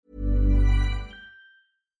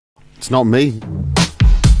 It's not me.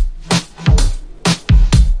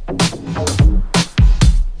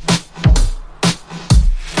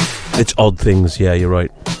 It's Odd Things, yeah, you're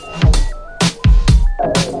right.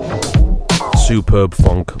 Superb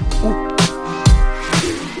funk.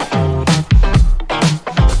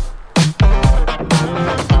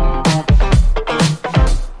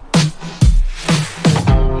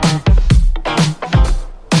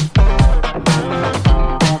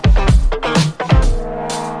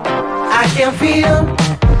 I can feel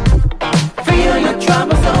your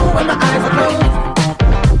trouble zone when my eyes are closed.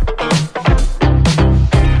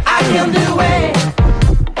 I can do it,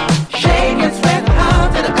 shake and sweat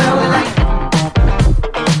out to the early light.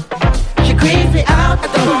 She creeps me out, I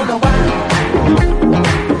don't know why.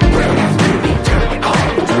 Well, that's when we turn it on.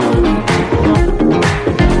 She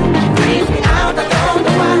creeps me out, I don't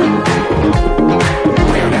know why.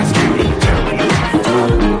 Well, that's when we turn it on.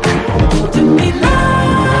 To me,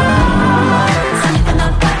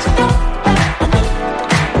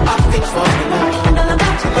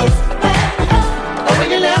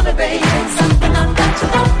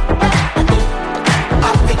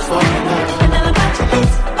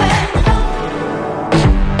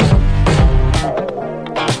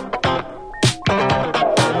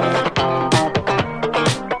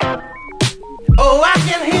 oh, I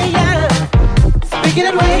can hear ya speaking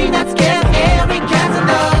in a way that scares every cat and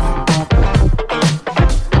dog.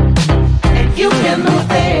 And you can move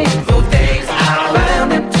things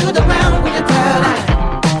around and to the ground with your third eye.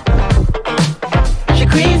 She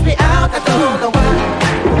creeps me out, I don't know why.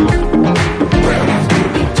 Well, that's when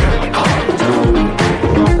we turn it on.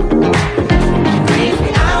 She creeps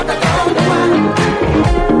me out, I don't know why.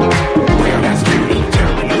 Well, that's when we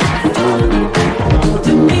turn it on.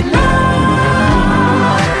 To me,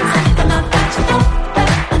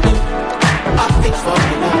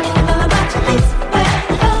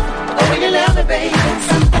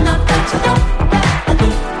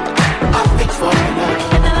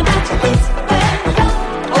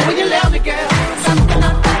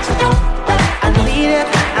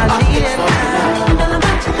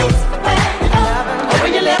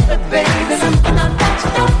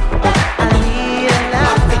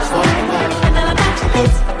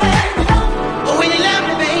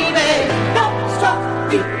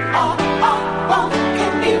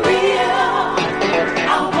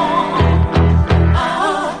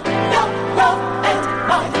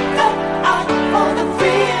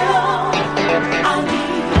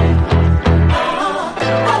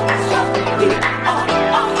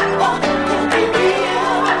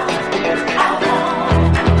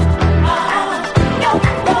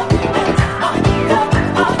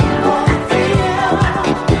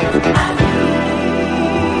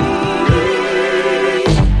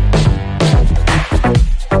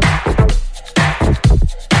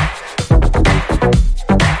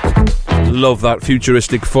 Love that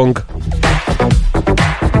futuristic funk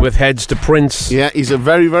with heads to Prince. Yeah, he's a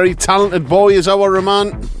very, very talented boy, is our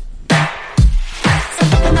Rahman.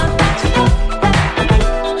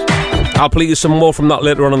 I'll play you some more from that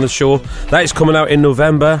later on the show. That is coming out in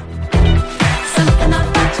November.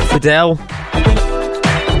 Fidel,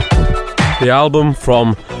 the album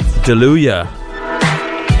from Deluya,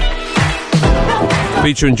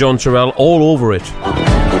 featuring John Turrell all over it.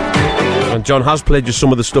 And John has played you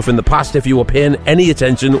some of the stuff in the past if you were paying any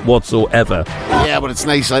attention whatsoever. Yeah, but it's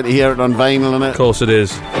nice to hear it on vinyl, isn't it? Of course it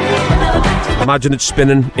is. Imagine it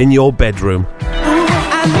spinning in your bedroom.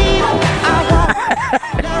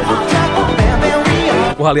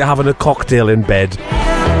 While you're having a cocktail in bed.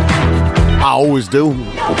 I always do.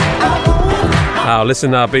 Now,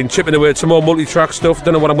 listen, I've been chipping away at some more multi-track stuff.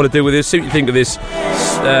 Don't know what I'm going to do with this. See what you think of this.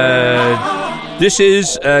 This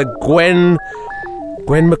is Gwen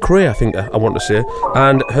McRae, I think I want to say,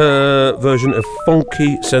 and her version of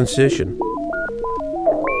Funky Sensation.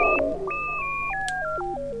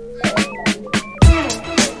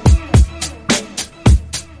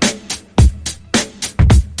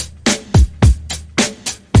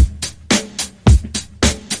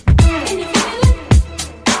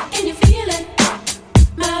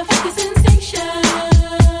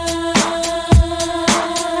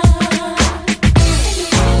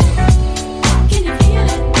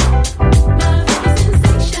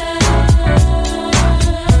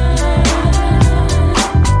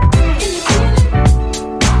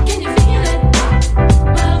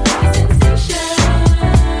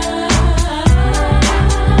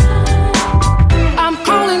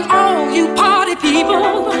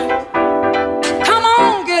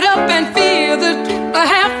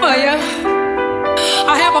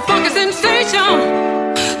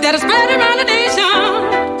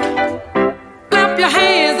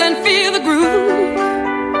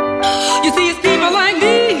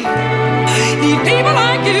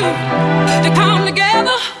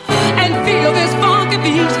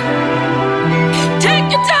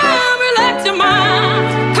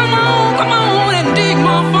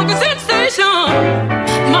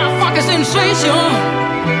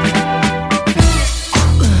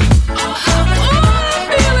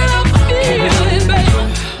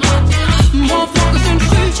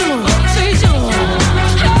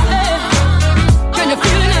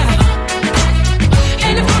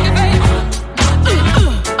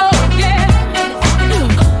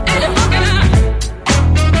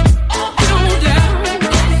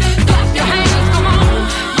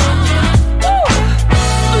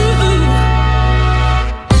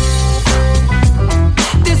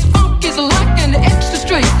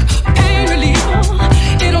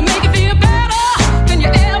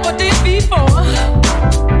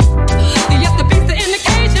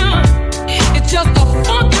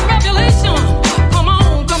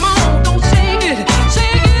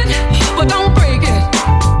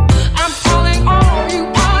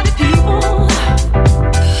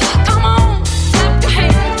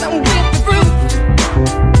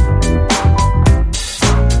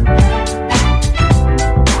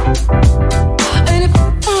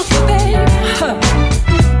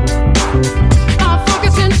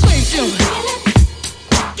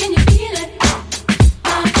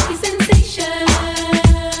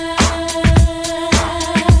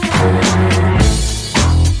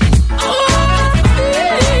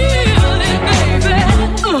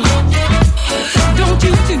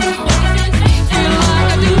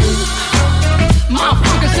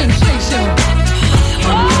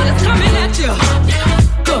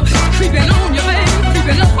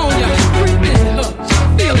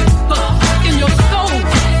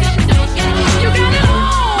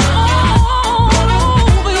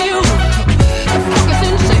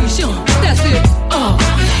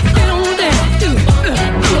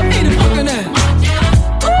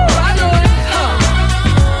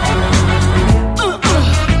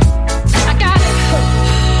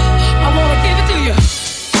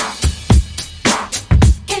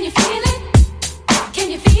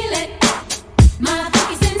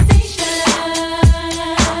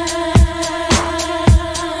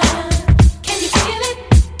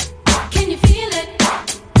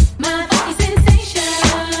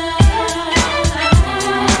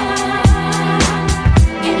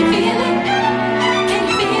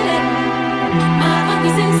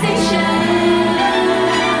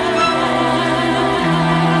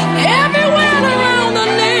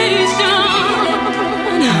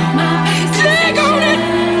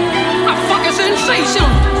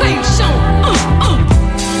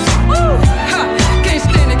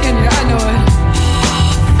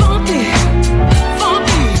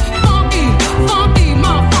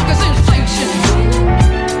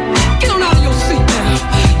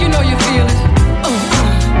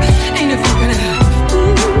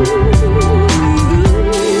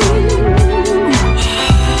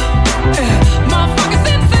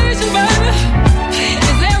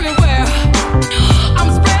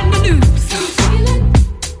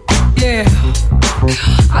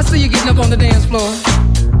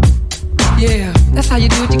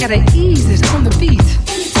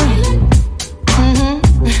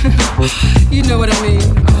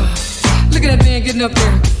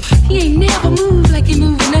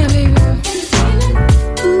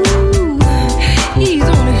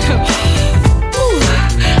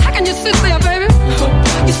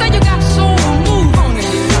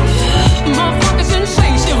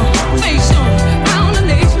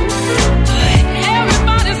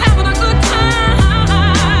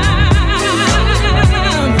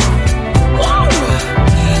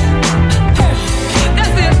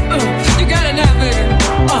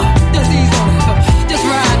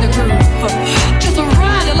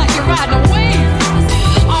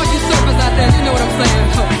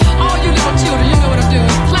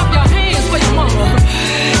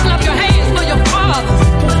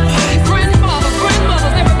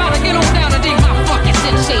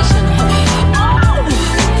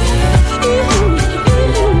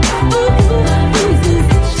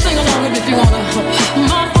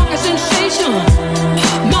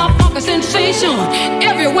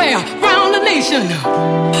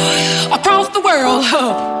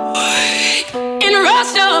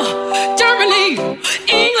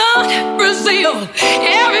 feel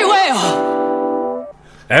everywhere.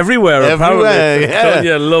 Everywhere, apparently. yeah. Don't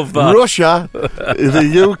you love that? Russia,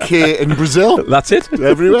 the UK, and Brazil. That's it.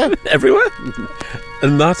 Everywhere. Everywhere.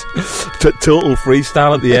 And that total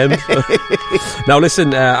freestyle at the end. Now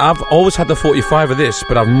listen, I've always had the 45 of this,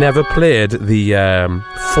 but I've never played the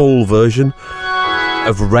full version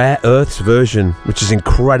of Rare Earth's version, which is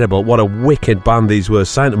incredible. What a wicked band these were,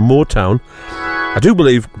 signed to Motown. I do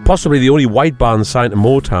believe possibly the only white band signed to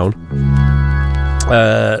Motown.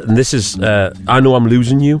 And this is I Know I'm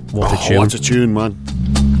Losing You. What a tune. What a tune, man.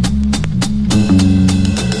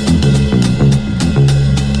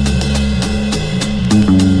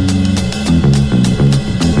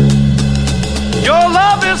 Your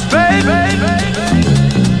love is fake.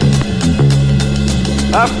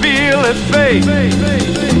 I feel it fake.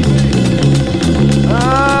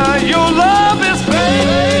 Your love is fake.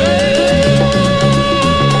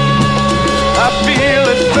 I feel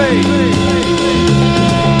it fake.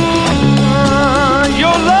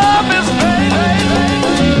 Your love is fake.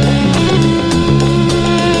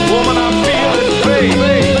 Woman, I feel it fake.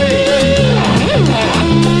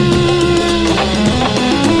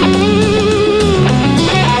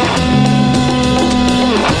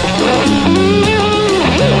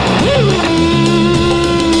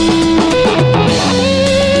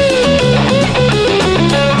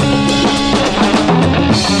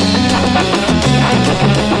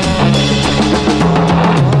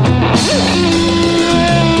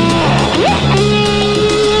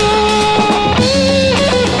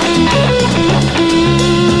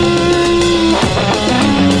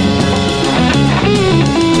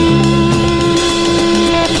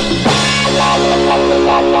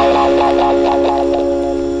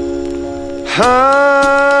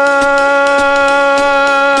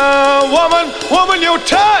 Woman, your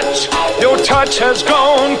touch has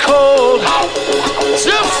gone cold. As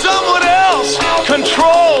if someone else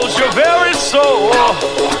controls your very soul.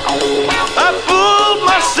 I fooled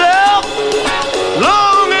myself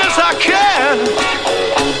long as I can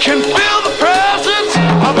feel the presence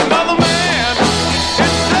of another man.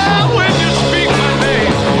 It's there when you speak my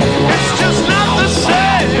name. It's just not the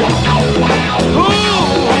same. Ooh,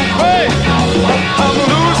 babe, I'm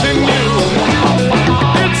losing you.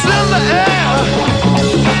 It's in the air.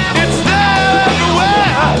 It's there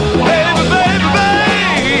everywhere. Baby, baby,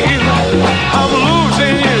 babe, I'm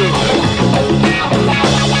losing you.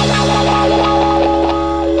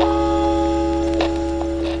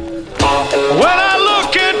 When I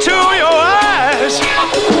look into your eyes,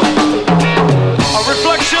 a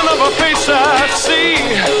reflection of a face I see.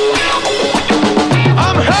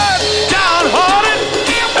 I'm hurt, downhearted,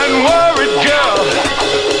 and worried, girl,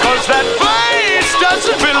 'cause that face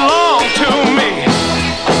doesn't belong to me.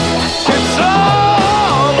 It's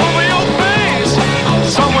all over your face.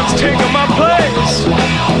 Someone's taking my place.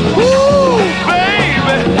 Woo,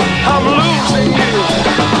 baby, I'm losing you.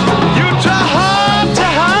 You try hard to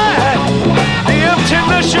hide the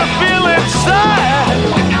emptiness you feel inside.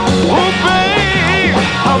 Oh, babe,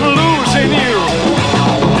 I'm losing you.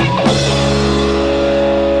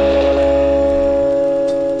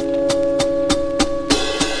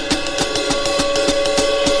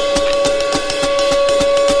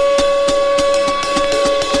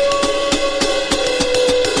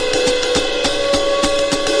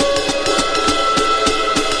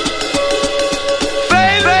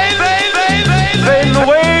 Fading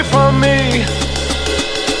away from me.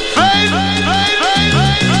 Fade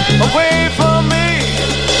away from me.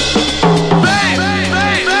 Fade.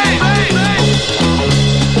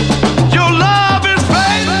 Your love is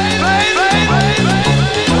fade.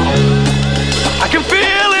 I can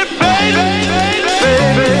feel it fade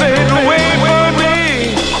away from me.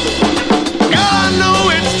 God, I know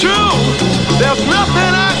it's true. There's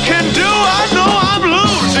nothing I can do. I know I'm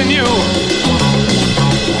losing you.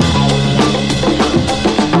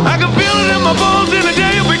 I can feel it in my bones in the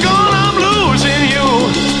day you'll be gone. I'm losing you.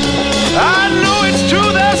 I know it's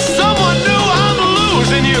true. There's someone new. I'm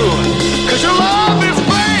losing you. 'Cause your love is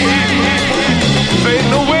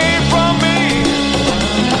fading away from me.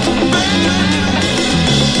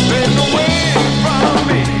 Fading away from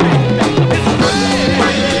me.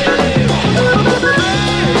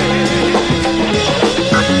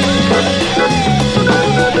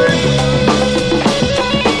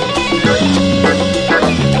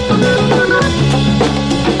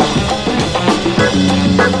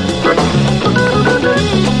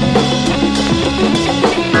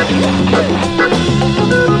 It's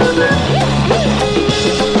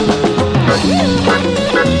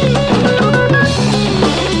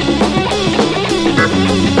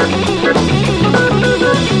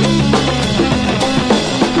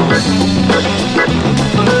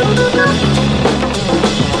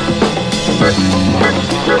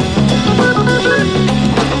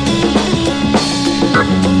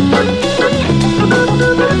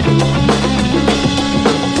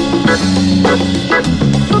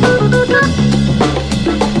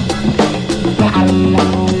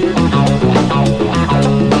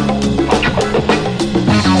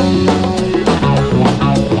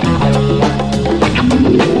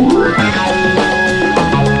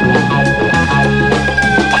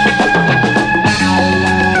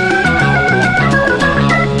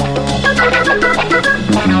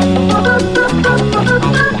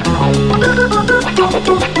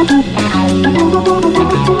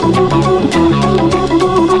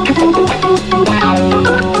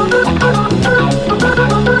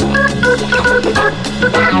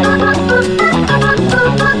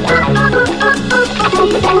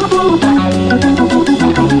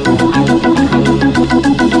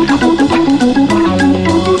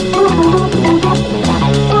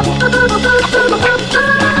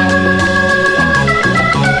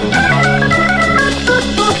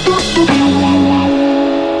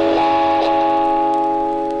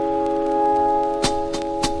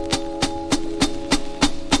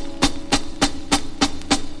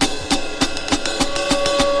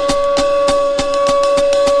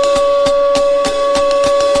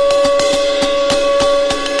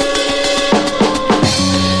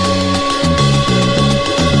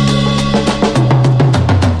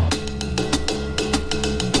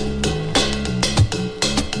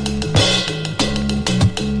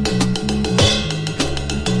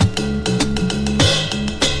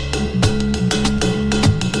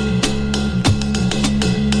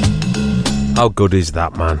How good is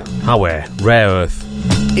that, man? How rare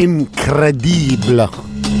earth. Incredible.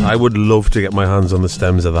 I would love to get my hands on the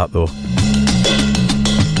stems of that, though.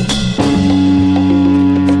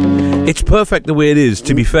 It's perfect the way it is,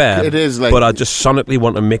 to be fair. It is, like... But I just sonically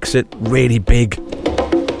want to mix it really big.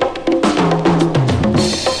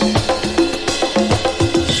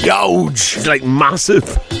 Huge! It's like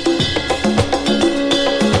massive.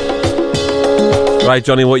 Right,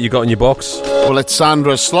 Johnny, what you got in your box? Well, it's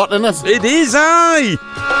Sandra's slot, isn't it? It is, aye!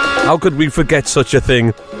 How could we forget such a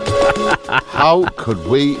thing? How could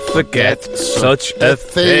we forget such a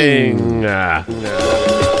thing?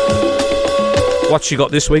 What's she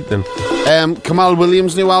got this week, then? Kamal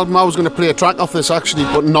Williams' new album. I was going to play a track off this, actually,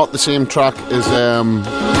 but not the same track as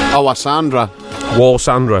our Sandra. War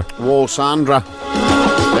Sandra. War Sandra.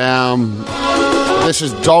 This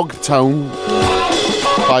is Dogtown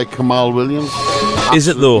by Kamal Williams. Absolutely. Is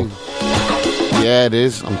it, though? Yeah, it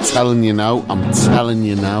is. I'm telling you now. I'm telling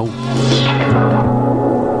you now.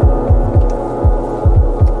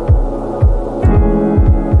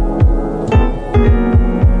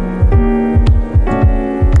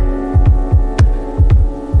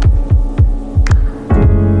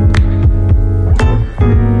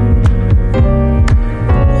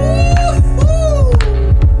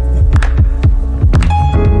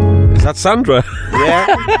 Is that Sandra?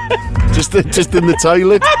 Yeah. just in the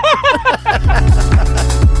toilet.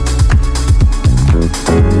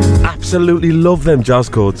 Absolutely love them jazz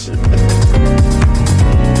chords.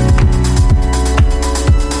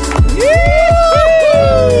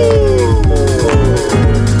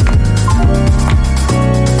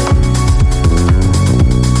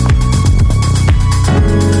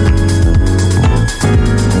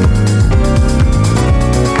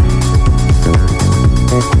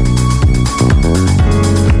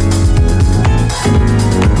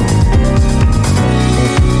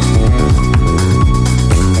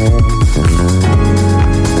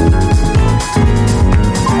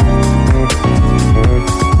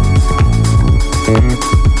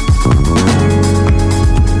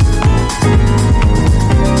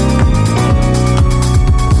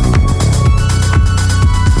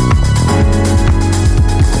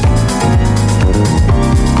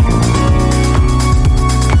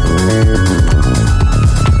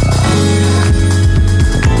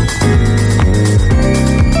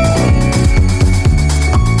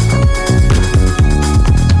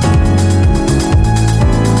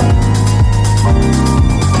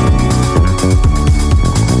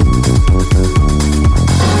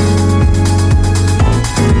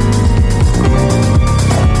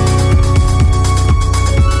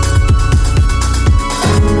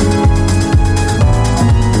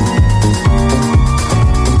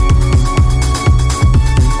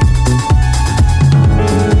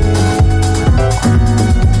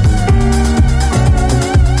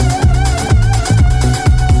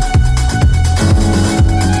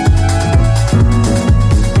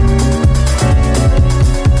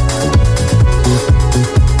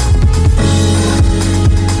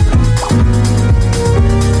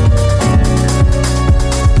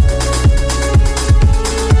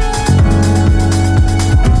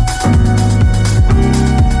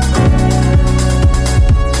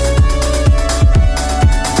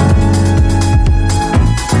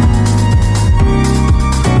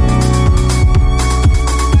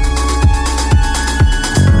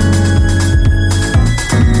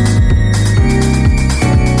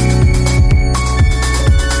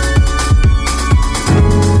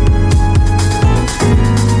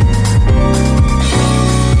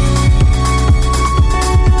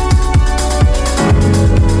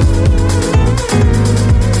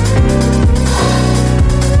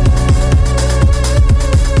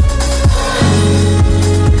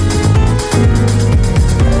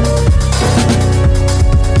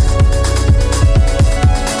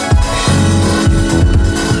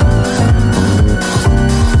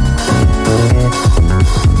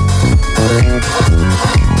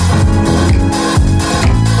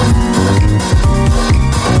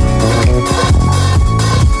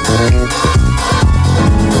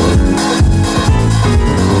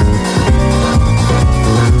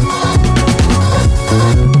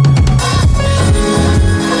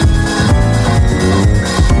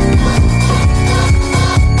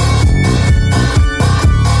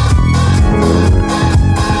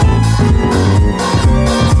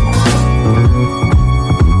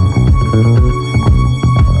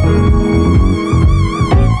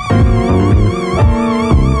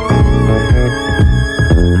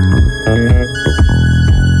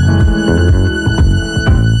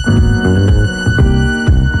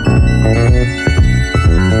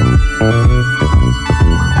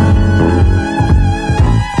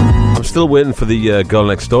 still waiting for the girl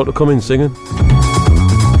next door to come in singing.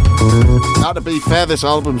 Now, to be fair, this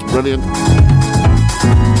album's brilliant.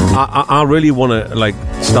 I really want to like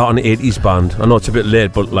start an 80s band. I know it's a bit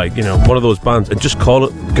late, but like, you know, one of those bands, and just call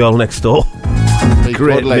it Girl Next Door.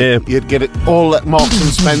 Great name. You'd get it all at Marks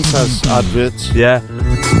and Spencer's adverts. Yeah.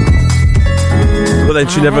 But then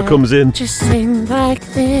she never comes in. Just sing like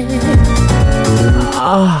this.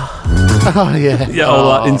 Oh, yeah. Yeah,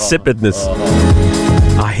 all that insipidness.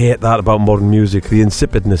 I hate that about modern music, the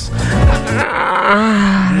insipidness.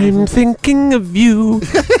 I'm thinking of you.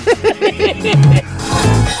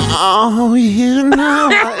 Oh, you know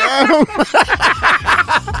I am.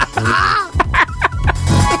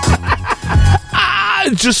 I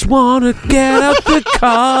just want to get out the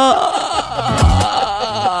car.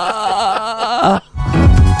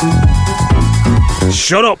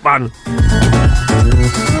 Shut up, man.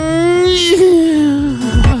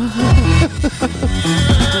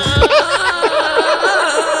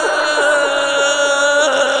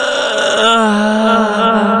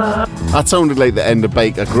 That sounded like the end of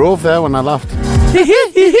Baker Grove there when I laughed.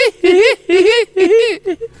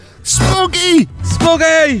 Smokey!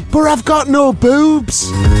 Smokey! But I've got no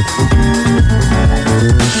boobs.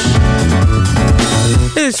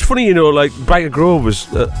 It's funny, you know, like Baker Grove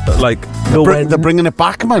was like they're bringing it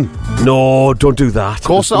back, man. No, don't do that. Of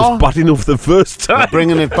course it was bad enough the first time. They're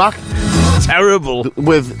bringing it back. Terrible.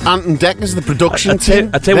 With Anton Deckers, the production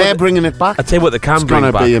team, they're bringing it back. I tell you what, they can bring back.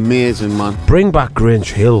 It's going to be amazing, man. Bring back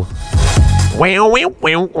Grange Hill.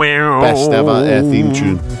 Best ever theme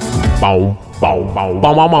tune. Bow, bow, bow,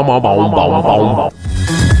 bow, bow, bow, bow, bow, bow.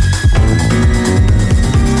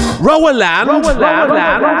 Rowan.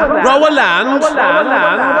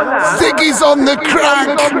 Ziggy's on the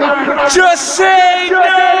crank. Just say no.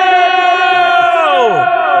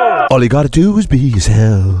 All you gotta do is be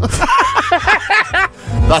yourself.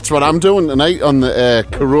 That's what I'm doing tonight on the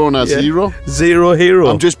Corona Zero. Zero Hero.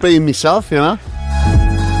 I'm just being myself, you know.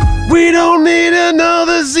 We don't need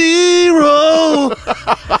another zero.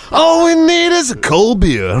 All we need is a cold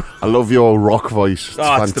beer. I love your rock voice. It's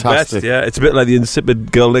fantastic. It's the best, yeah. It's a bit like the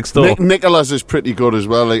insipid girl next door. Nicholas is pretty good as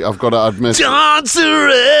well, like, I've got to admit. John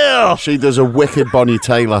Turrell. She does a wicked Bonnie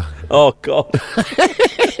Tyler. Oh, God.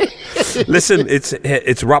 Listen,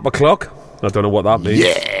 it's rap o'clock. I don't know what that means.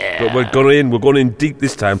 Yeah. But we're going in deep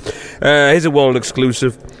this time. Here's a world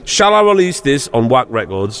exclusive. Shall I release this on Whack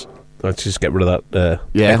Records? Let's just get rid of that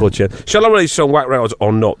echo chain. Shall I release on Whack Records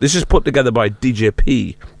or not? This is put together by DJ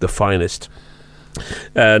P, the finest.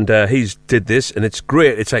 And he's did this, and it's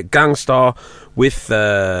great. It's like Gangstar with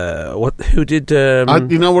who did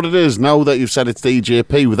you know what it is? Now that you've said it's DJ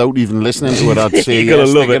P, without even listening to it, I'd say you're gonna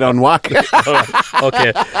love it on Whack. Right.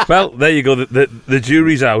 Okay, well, there you go. The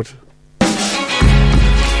jury's out.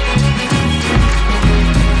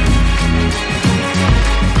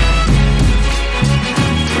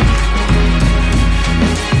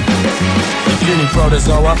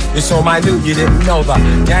 Protozoa, you're so minute you didn't know the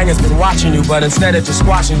gang has been watching you, but instead of just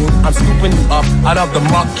squashing you, I'm scooping you up out of the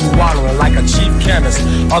muck you wallowing like a chief chemist.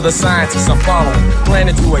 Other scientists are following,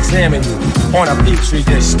 planning to examine you on a petri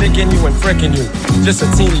dish, sticking you and fricking you just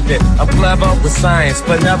a teeny bit. I'm clever with science,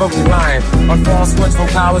 but never relying on false words from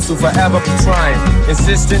cowards who forever be trying.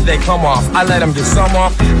 Insistent they come off, I let them get some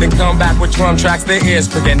off, then come back with drum tracks their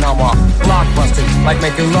ears forget numb off. Blockbusting, like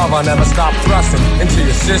making love, I never stop thrusting into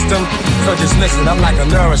your system. So just listen, I'm like a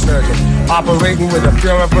neurosurgeon, operating with a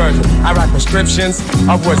pure aversion. I write prescriptions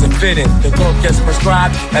of words that fit in. The dope gets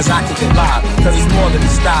prescribed as I can get live. Cause it's more than the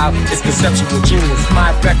style, it's conceptual genius.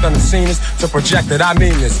 My effect on the scene is to project that I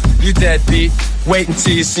mean this. You deadbeat, wait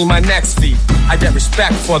until you see my next feat. I get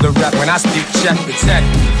respect for the rep when I speak. Check the tech.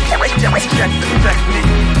 Check the technique. Check the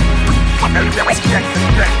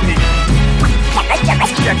technique.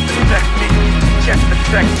 Check the technique. Check the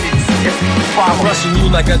techniques. I'm rushing you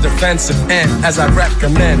like a defensive end as I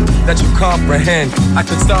recommend that you comprehend. I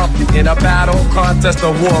could stomp you in a battle, contest, or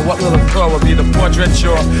war. What will occur will be the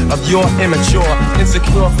portraiture of your immature,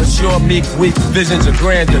 insecure for sure, meek, weak visions of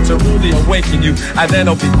grandeur to really awaken you. I then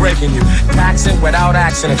will be breaking you, taxing without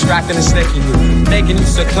action, extracting and snaking you, making you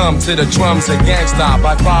succumb to the drums of gangsta.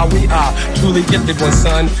 By far we are truly gifted one,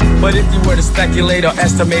 son. But if you were to speculate or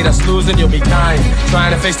estimate us losing, you'll be dying, trying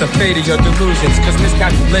to face the fate of your delusions. Cause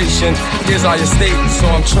miscalculation, here's all your statements, so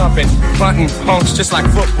I'm trumping, bunting punks just like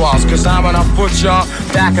footballs. Cause I'm on a foot y'all,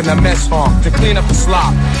 back in the mess hall, to clean up the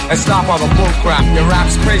slop and stop all the bull crap. Your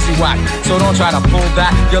rap's crazy whack, so don't try to pull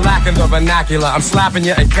that. You're lacking the vernacular, I'm slapping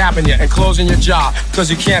you and capping you and closing your jaw. Cause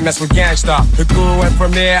you can't mess with gangsta. The guru and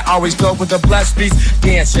premier always go with the blessed beats.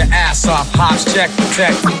 Dance your ass off, hops, check the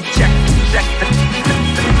tech. Check the technique.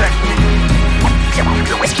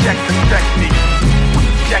 Check the technique.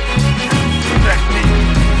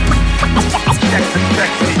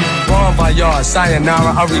 Boulevard,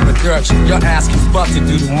 sayonara, arrivederci. Your ass gets busted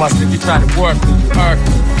due to mustard. You try to work, but you hurt.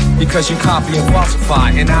 Because you copy and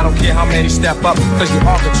falsify. And I don't care how many step up, because you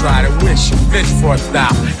all can try to wish you fish for a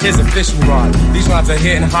style. Here's a fishing rod. These rhymes are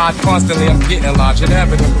hitting hard constantly. I'm getting large.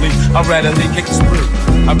 Inevitably, I readily kick the spree.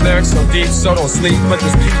 I'm lyrics so deep, so don't sleep. But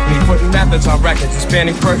this keep me putting methods on records,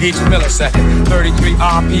 expanding per each millisecond. 33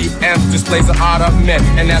 RPM displays the art of men.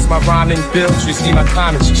 And as my rhyming builds, you see my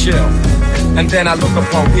time is chill. And then I look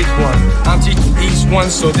upon each one. I'm teaching each one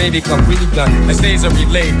so they become really done. As days are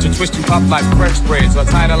relayed to twist you up like French braids or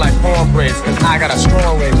tighter like cornbraids. Cause I got a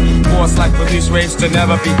strong way, force like police raids to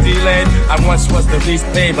never be delayed. I once was the least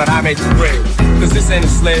paid, but I made the grade. Cause this ain't a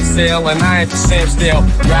slave sale and I ain't the same style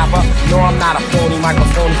rapper. No, I'm not a phony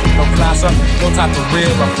microphone, no classer. No type of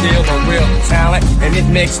real appeal or real talent. And it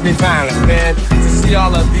makes me violent, man. To see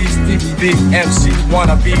all of these DVD MC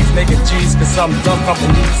wannabes making G's cause some dumb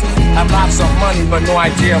companies have lots of money but no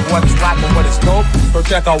idea of what is rap and what is dope. So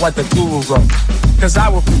check out what the guru wrote. Cause I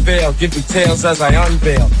will prevail, give you tales as I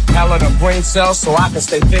unveil. Hell in a brain cell so I can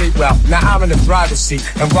stay paid well. Now I'm in the driver's seat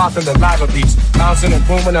and rocking the lava beats. Bouncing and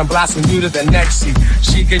booming and blasting you to the next seat.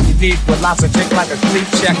 Chic and unique with lots of tick like a cleat.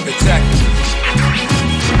 Check the tech.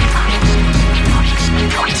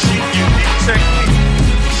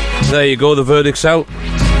 There you go, the verdict's out.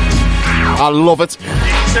 I love it.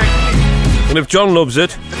 And if John loves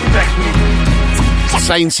it,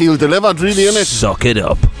 sign, seal, delivered, really, innit? Suck it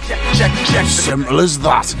up. Check. Simple as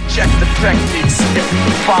that. Check the techniques if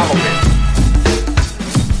you follow it.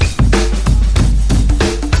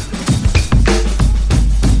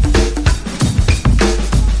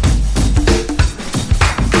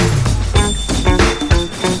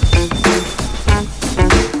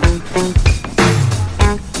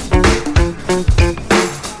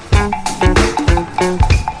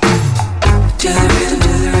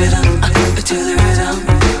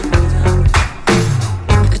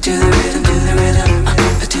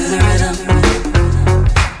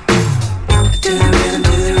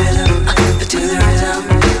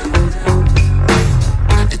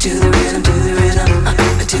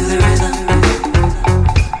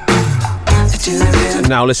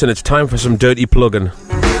 Now listen, it's time for some dirty plugging.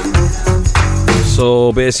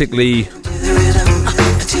 So basically,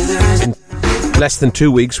 in less than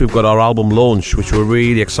 2 weeks we've got our album launch, which we're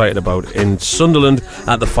really excited about, in Sunderland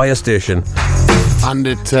at the fire station. And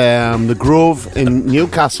at the Grove in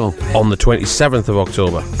Newcastle. On the 27th of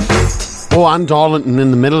October. Oh, and Darlington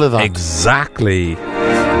in the middle of that. Exactly.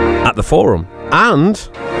 At the Forum. And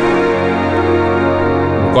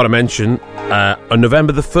we've got to mention, on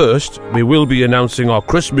November the 1st, we will be announcing our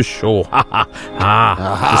Christmas show.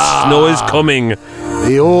 The snow is coming.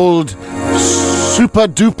 The old super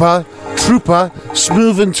duper trooper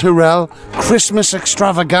Smoove and Turrell Christmas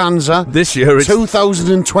extravaganza. This year it's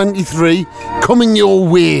 2023 coming your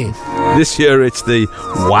way. This year it's the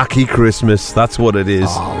wacky Christmas. That's what it is.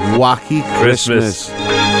 Oh, wacky Christmas.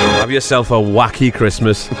 Have yourself a wacky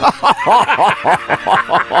Christmas.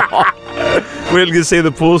 Wait till you see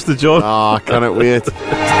the poster, John. Oh, I cannot wait.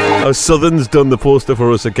 Oh, Southern's done the poster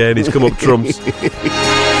for us again. He's come up trumps.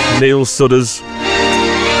 Neil Sudders.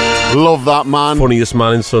 Love that man. Funniest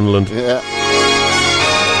man in Sunderland. Yeah.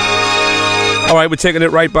 Alright, we're taking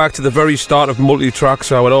it right back to the very start of multi-tracks,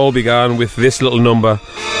 how it all began with this little number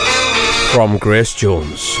from Grace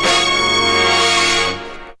Jones.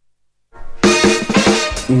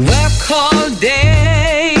 Work all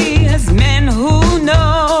day as men who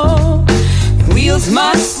know wheels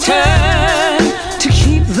must turn to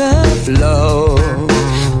keep the flow.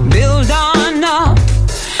 Build on up,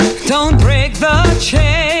 don't break the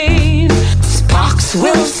chain. Sparks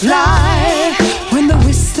will fly when the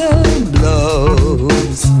whistle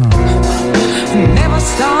blows. Never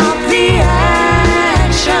stop the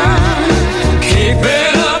action. Keep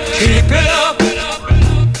it up, keep it up.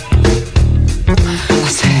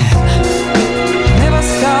 Never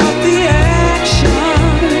stop the action.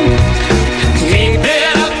 Keep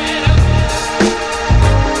it up.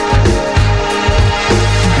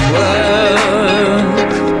 Work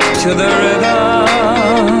to the rhythm.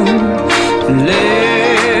 Live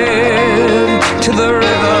to the rhythm.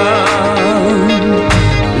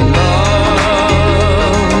 Love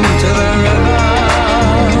to the rhythm.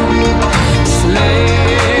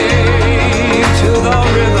 Slave to the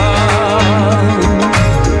rhythm.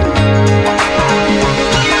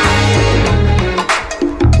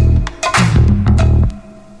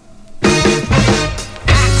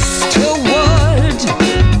 Axe to wood.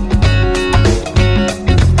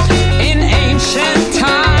 In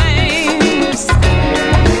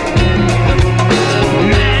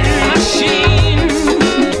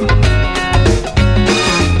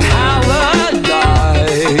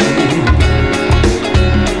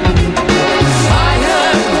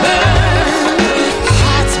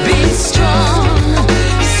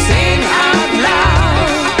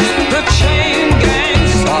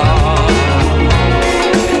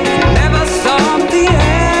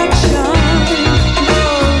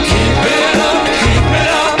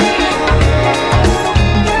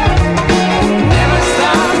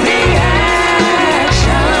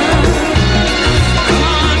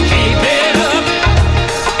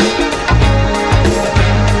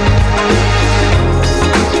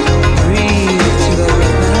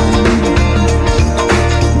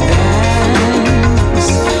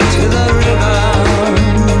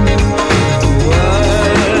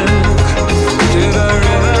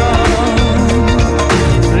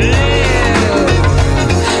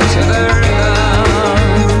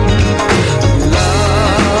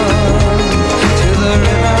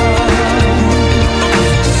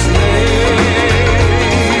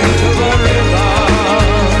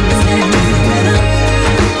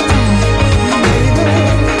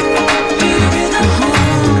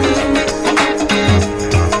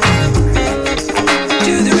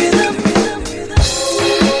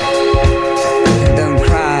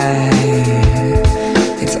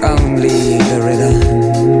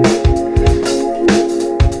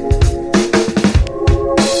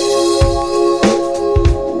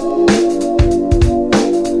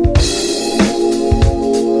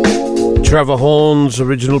Trevor Horn's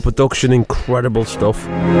original production, incredible stuff.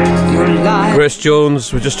 Grace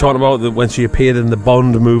Jones, we're just talking about when she appeared in the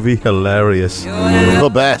Bond movie, hilarious. The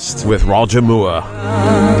best. With Roger Moore.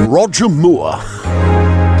 Roger Moore.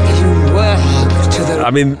 I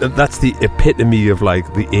mean, that's the epitome of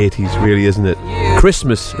like the 80s, really, isn't it?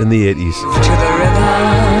 Christmas in the 80s.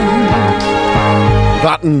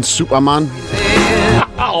 That and Superman.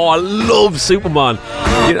 Oh, I love Superman.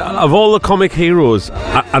 You know, of all the comic heroes,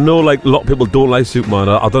 I know like a lot of people don't like Superman.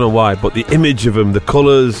 I don't know why, but the image of him, the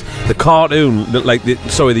colours, the cartoon,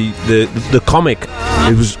 the comic,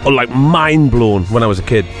 it was like mind blown when I was a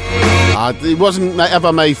kid. It wasn't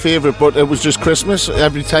ever my favourite, but it was just Christmas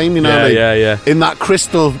every time, you know. Yeah. In that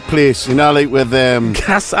crystal place, you know, like with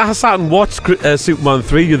I sat and watched Superman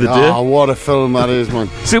 3 the other day. Oh, what a film that is, man!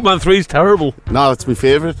 Superman 3 is terrible. No, that's my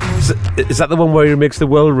favourite. Is that the one where he makes the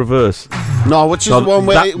world reverse? No, which is the one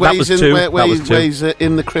where he's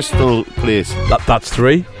in the crystal place? That's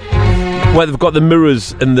 3. Where they've got the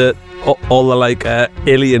mirrors and all the like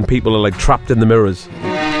alien people are like trapped in the mirrors.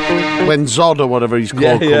 When Zod or whatever he's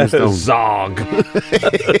called comes down. Zog.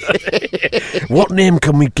 What name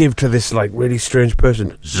can we give to this like really strange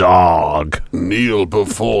person? Zog. Kneel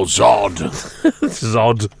before Zod.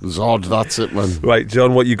 Zod, that's it, man. Right,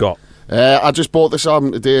 John, what you got? I just bought this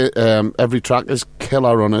album today. Every track is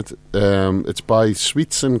killer on it. It's by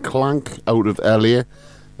Sweets and Clank out of LA.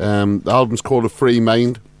 The album's called A Free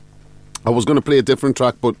Mind. I was going to play a different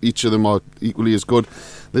track, but each of them are equally as good.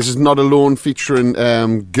 This is Not Alone featuring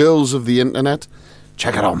Girls of the Internet.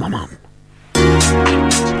 Check it out, my man.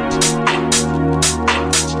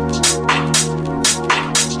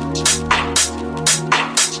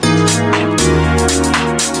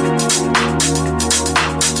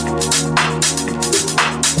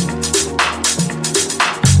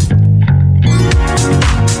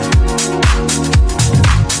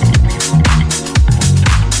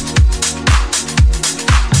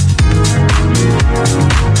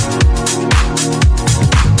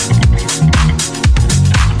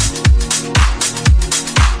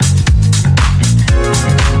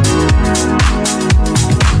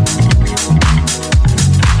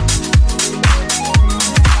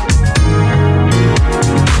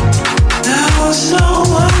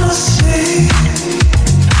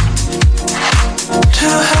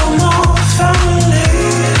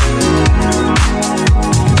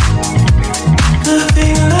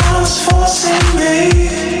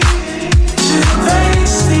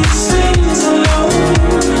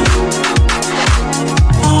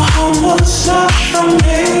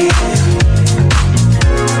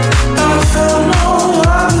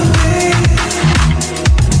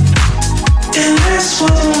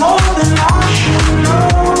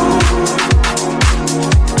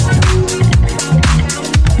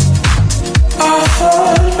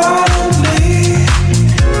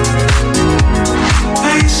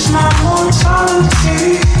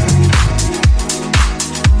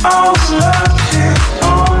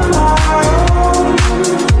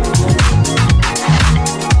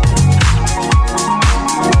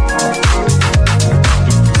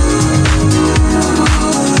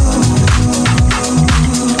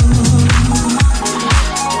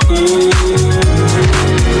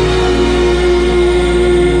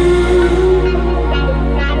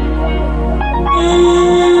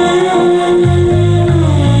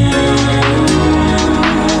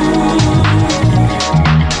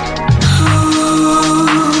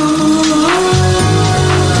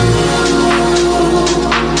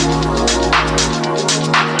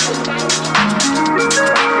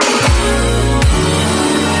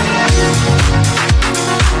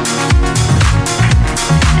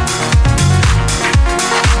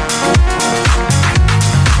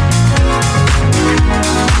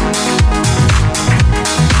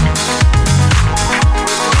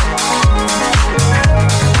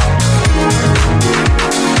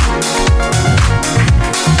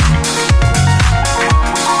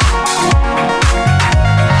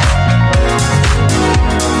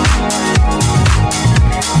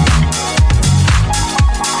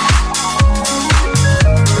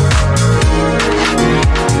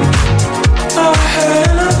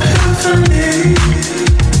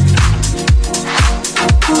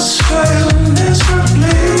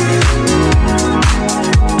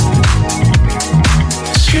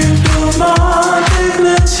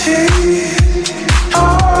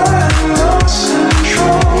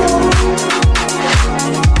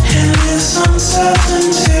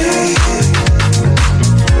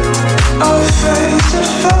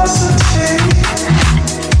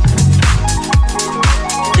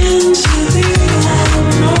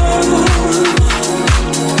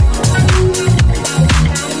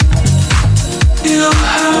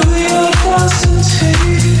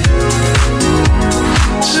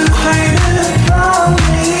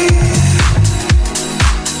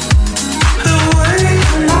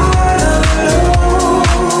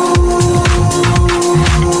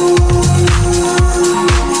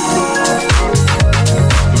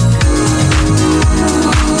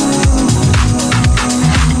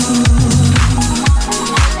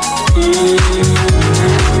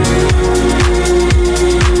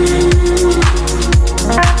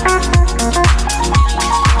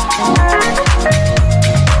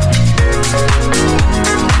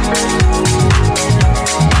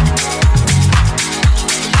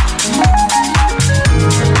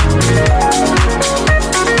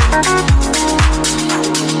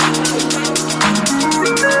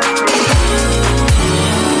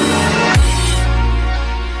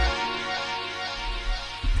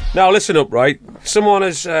 Now, listen up, right? Someone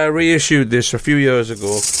has reissued this a few years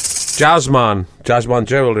ago. Jazzman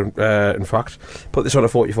Gerald, in fact, put this on a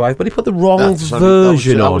 45, but he put the wrong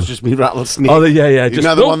version on. That was just me rattlesnake. Oh, yeah. Just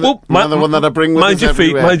another one that I bring with Mind us your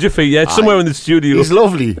feet. Yeah, it's somewhere in the studio. He's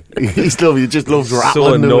lovely. He just loves rattling.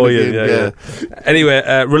 So annoying. Yeah. Anyway,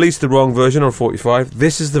 released the wrong version on 45.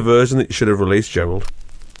 This is the version that you should have released, Gerald.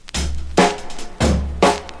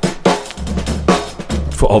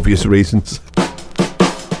 For obvious reasons.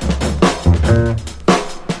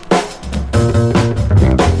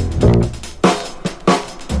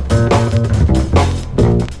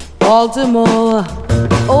 Baltimore,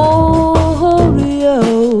 Oreo.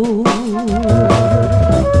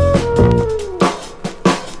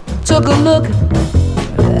 Took a look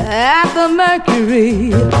at the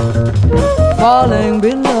mercury falling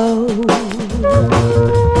below.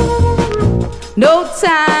 No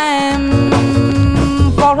time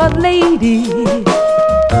for a lady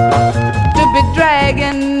to be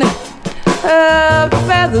dragging her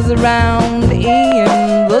feathers around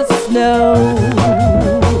in the snow.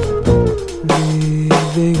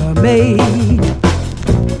 Leaving her maid,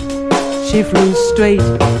 she flew straight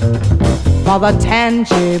for the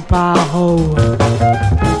Tangipahoe,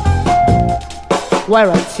 where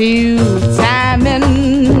a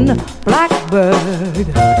two-timing blackbird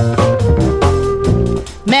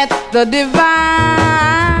met the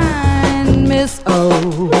divine Miss O.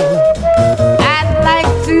 I'd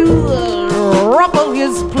like to ruffle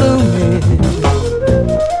his plumage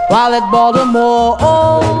while at Baltimore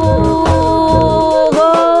Oreo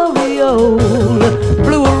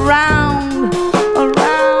flew around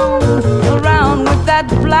with that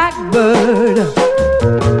blackbird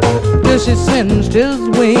till she singed his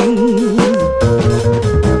wings.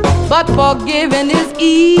 But forgiving is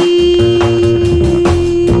easy.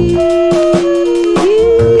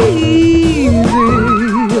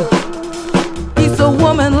 He's a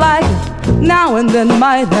woman like now and then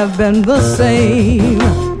might have been the same.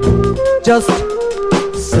 Just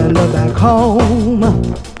send her back home,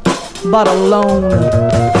 but alone.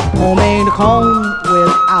 Home ain't home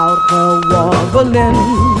without her warbling.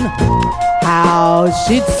 How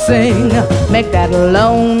she'd sing, make that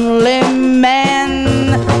lonely man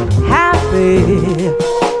happy.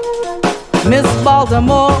 Miss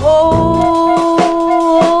Baltimore Oreo,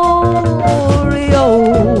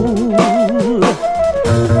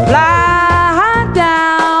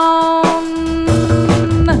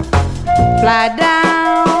 fly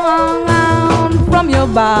down from your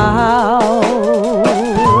bow.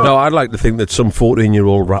 No, I'd like to think that some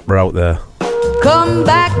 14-year-old rapper out there Come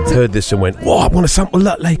back to heard this and went, "Whoa, I want to sample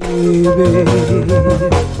that, like." But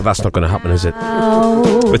that's not going to happen, is it?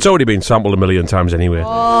 It's already been sampled a million times anyway.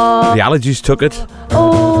 The Allergies took it.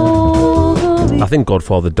 I think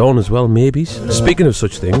Godfather Don as well, maybe. Speaking of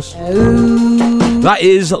such things, that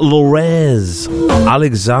is Lorez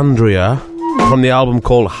Alexandria from the album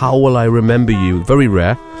called How Will I Remember You. Very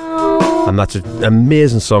rare. And that's an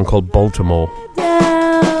amazing song called Baltimore.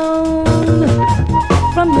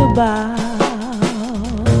 From your bow.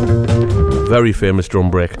 Very famous drum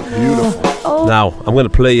break. Beautiful. Now, I'm going to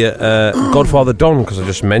play you Godfather Don, because I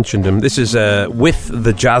just mentioned him. This is with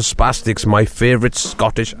the Jazz Spastics, my favourite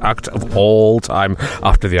Scottish act of all time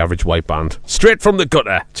after the Average White Band. Straight from the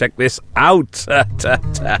gutter. Check this out.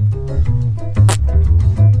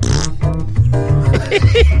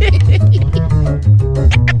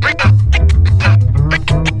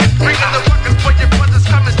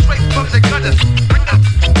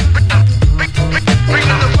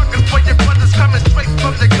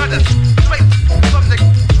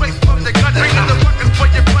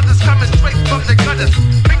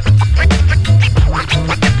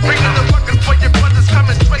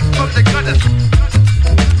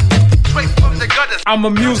 I'm a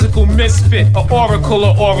musical misfit, a oracle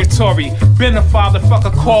or oratory. Been a father, fuck a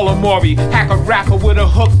call a Maury. Hack a rapper with a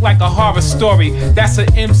hook like a horror story. That's an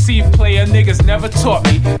MC player niggas never taught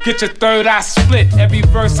me. Get your third eye split, every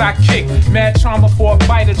verse I kick. Mad trauma for a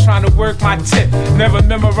biter trying to work my tip. Never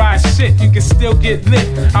memorize shit, you can still get lit.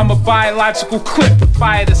 I'm a biological clip with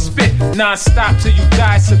fire to spit. Non-stop till you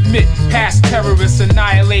die, submit. Past terrorists,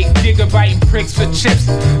 annihilate, gigabyte pricks for chips.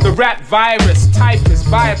 The rap virus, typhus,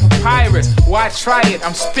 buy a papyrus. Why try it?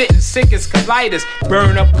 I'm spitting sick as colitis.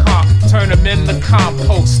 Burn up comp, turn them into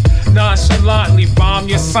compost. Nonchalantly bomb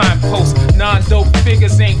your signpost. Non-dope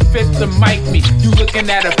figures ain't fit to mic me. You looking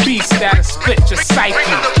at a beast that'll split your psyche.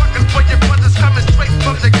 Bring the workers for your brothers coming straight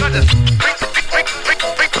from the gutters. Bring the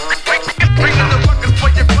workers for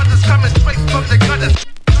your brothers coming straight from the gutters.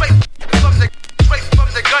 Straight from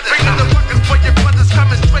the gutters. Bring the workers for your brothers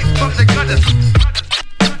coming straight from the gutters.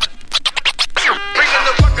 Bring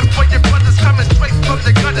the workers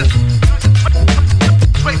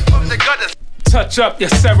touch up your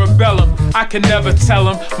cerebellum. I can never tell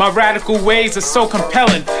them. My radical ways are so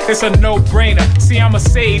compelling. It's a no-brainer. See, I'm a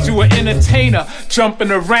sage, you an entertainer.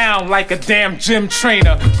 Jumping around like a damn gym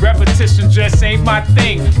trainer. Repetition just ain't my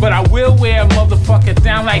thing, but I will wear a motherfucker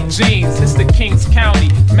down like jeans. It's the Kings County,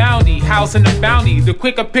 Mountie, housing the bounty. The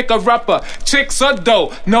quicker picker-upper, chicks are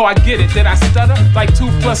dope. No, I get it. Did I stutter? Like 2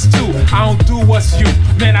 + 2. I don't do what's you.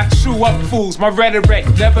 Man, I chew up fools. My rhetoric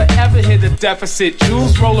never ever hit a deficit.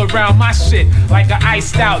 Jewels roll around my shit like an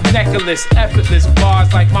iced out necklace. Effortless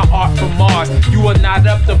bars like my art from Mars. You are not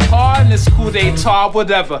up to par in this coup d'etat,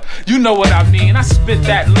 whatever. You know what I mean. I spit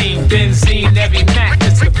that lean benzene every match.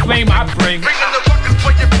 It's the flame I bring.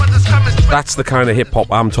 That's the kind of hip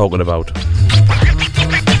hop I'm talking about.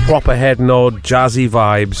 Proper head nod, jazzy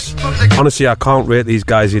vibes. Honestly, I can't rate these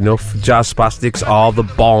guys enough. Jazz Spastics are the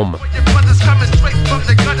bomb.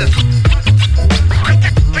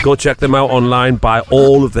 Go check them out online, buy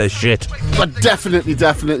all of their shit. But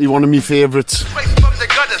definitely one of my favourites.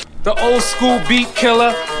 The old school beat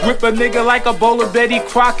killer, whip a nigga like a bowl of Betty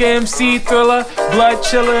Crocker MC Thriller, blood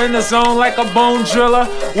chiller in the zone like a bone driller.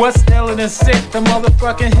 What's iller than sick, the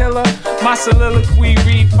motherfucking hiller? My soliloquy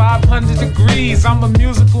read 500 degrees. I'm a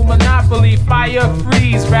musical monopoly, fire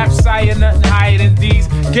freeze, rap sire, nothing higher than these.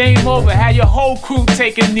 Game over, had your whole crew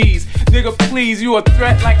taking knees. Nigga, please, you a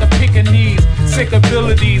threat like a Pekingese. Sick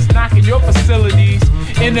abilities, knocking your facilities.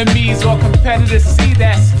 Enemies or competitors see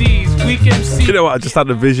that steez. Weak MC. You know what? I just had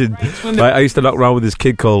a vision. Right, I used to knock around with this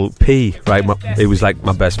kid called P. Right, he was like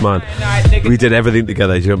my best man. We did everything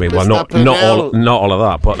together. Do you know what I mean? Well, not all of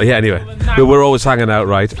that, but yeah. Anyway, we were always hanging out,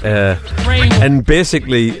 right? And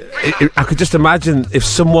basically, I could just imagine if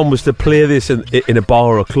someone was to play this in a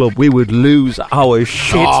bar or a club, we would lose our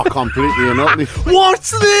shit. Oh, completely and utterly.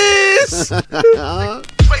 What's this?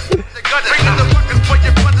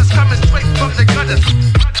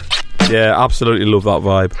 Yeah, absolutely love that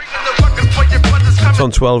vibe. It's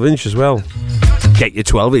on 12-inch as well. Get your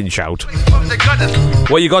 12-inch out.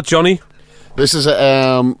 What you got, Johnny? This is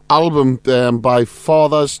an album by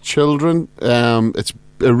Father's Children. It's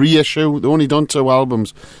a reissue. They only done 2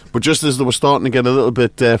 albums, but just as they were starting to get a little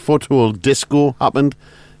bit foothold, disco happened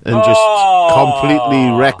and just completely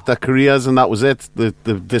wrecked their careers, and that was it.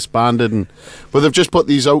 They've disbanded, but they've just put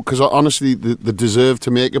these out because honestly they deserve to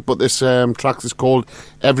make it. But this track is called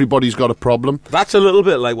Everybody's Got a Problem. That's a little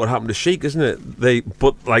bit like what happened to Chic, isn't it?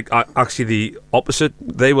 But actually the opposite.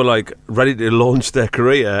 They were like ready to launch their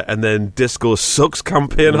career, and then Disco Sucks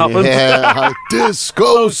campaign happened. Yeah,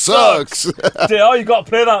 Disco Sucks. Oh, you got to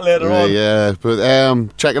play that later on. Yeah, but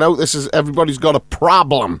check it out. This is Everybody's Got a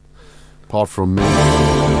Problem, apart from me.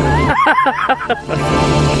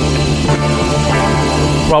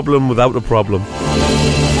 Problem without a problem.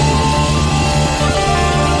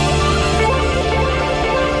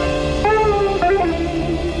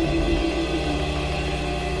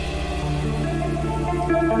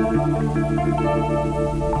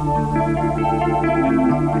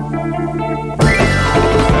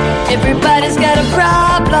 Everybody's got a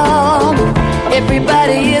problem.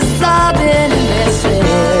 Everybody is sobbing in their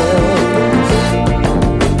cells.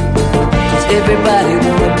 Everybody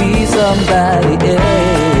wanna be somebody else.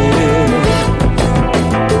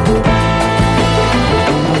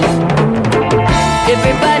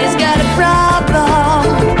 Everybody's got a problem.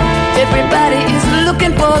 Everybody is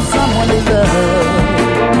looking for someone to love.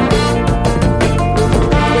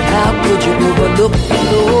 But how could you overlook the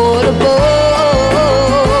Lord above?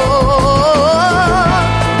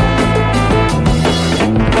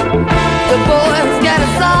 The boy's got a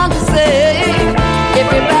song to say.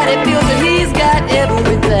 Everybody feels that he's got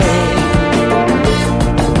everything.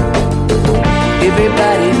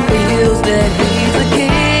 Everybody feels that he's a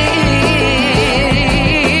king.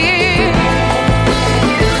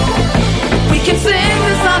 We can sing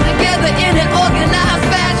this song together in an organized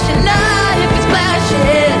fashion. Not if it's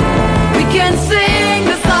flashing. We can sing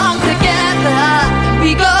the song together.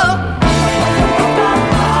 We go.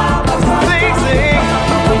 Sing, sing.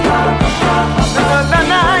 Na, na,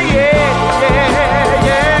 na, yeah, yeah,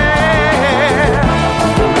 yeah.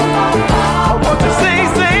 I want to sing,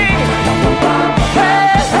 sing.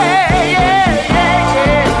 Hey, hey, yeah, yeah,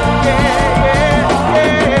 yeah, yeah,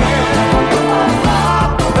 yeah, yeah.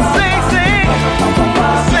 Sing, sing,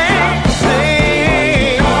 sing.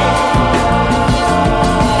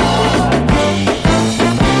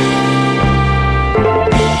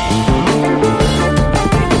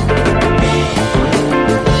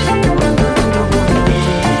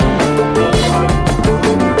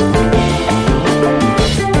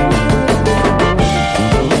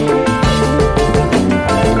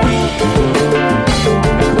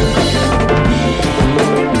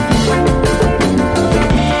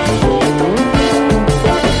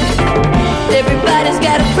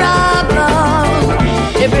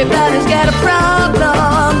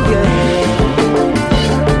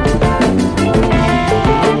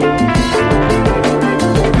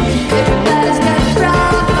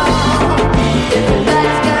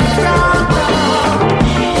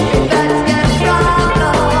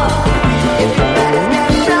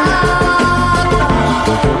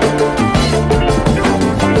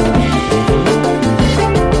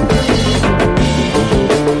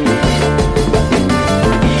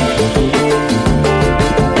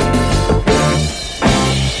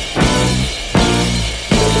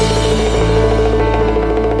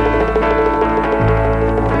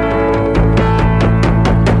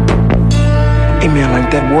 Hey man, like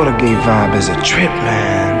that Watergate vibe is a trip,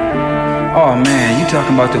 man. Oh man, you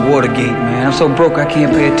talking about the Watergate, man. I'm so broke I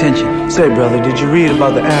can't pay attention. Say, brother, did you read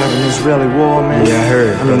about the Arab-Israeli war, man? Yeah, I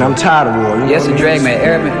heard. I mean, I'm tired of war. Yes, a drag, man.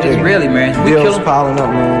 Arab-Israeli, man. We Bills kill 'em. piling up,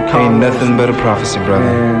 man. Ain't nothing but a prophecy, brother.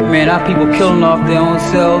 Man, our people killing off their own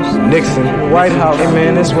selves. Nixon, White House. Hey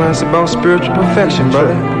man, that's why it's about spiritual perfection,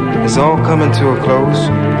 brother. It's all coming to a close.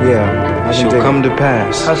 Yeah, it shall come to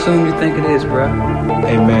pass. How soon you think it is, bro?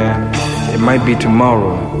 Hey man, it might be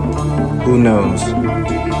tomorrow. Who knows?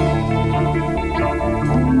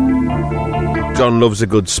 John loves a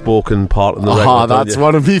good spoken part in the record. Oh, that's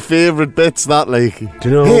one of my favourite bits, that, like. Do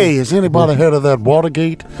you know? Hey, has anybody heard of that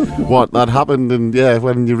Watergate? What, that happened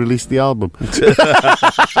when you released the album?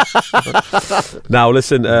 Now,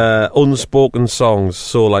 listen, unspoken songs,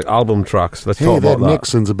 so like album tracks. Let's talk about that.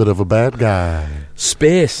 Nixon's a bit of a bad guy.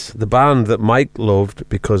 Space, the band that Mike loved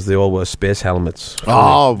because they all wear space helmets.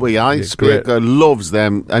 Oh, Spaker loves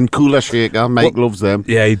them. And Cooler Shaker, Mike loves them.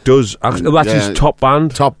 Yeah, he does. Actually, that's his top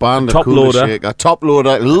band. Top Cooler Loader. Shaker. Top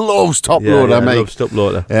Loader, loves Top Loader, mate. Loves Top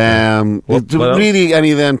Loader. What really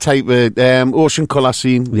any of them type of Ocean Colour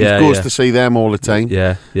Scene. He goes to see them all the time.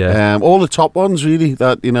 Yeah, yeah. All the top ones, really,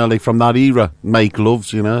 that, you know, like from that era, Mike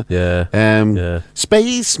loves, you know. Yeah.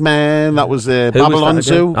 Spaceman, that was Babylon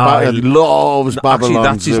Zoo. He loves Babylon Actually,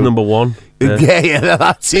 that's Zoo. his number one. Yeah,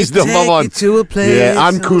 that's his number one. To a place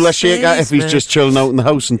and Cooler Shaker if he's just chilling out in the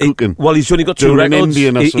house and cooking. Well, he's only got two records.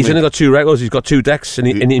 He's only got 2 records. He's got 2 decks, and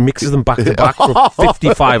he mixes them back to back for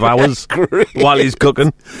 55 hours while he's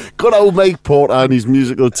cooking. Good old Mike Porter and his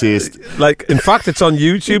musical taste. Like, in fact, it's on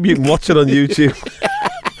YouTube. You can watch it on YouTube.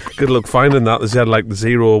 Good luck finding that. They had like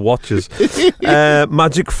 0 watches.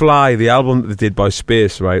 Magic Fly, the album that they did by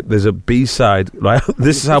Space, right? There's a B-side, right?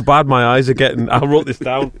 This is how bad my eyes are getting. I wrote this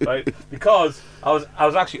down, right? Because I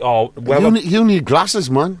was actually... You need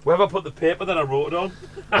glasses, man. Where have I put the paper that I wrote it on?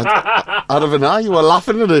 Out of an eye, you were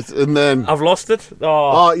laughing at it, and then... I've lost it.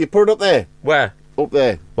 Oh, you put it up there? Where? Up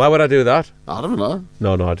there. Why would I do that? I don't know.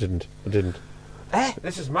 No, I didn't.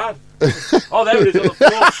 This is mad. Oh, there it is on the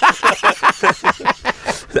floor.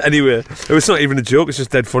 Anyway, it's not even a joke, it's just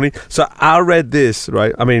dead funny. So I read this,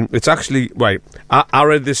 right? I mean, it's actually, right, I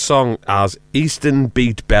read this song as Eastern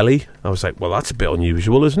Beat Belly. I was like, well, that's a bit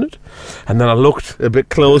unusual, isn't it? And then I looked a bit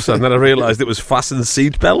closer, and then I realised it was Fasten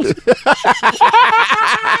Seatbelt.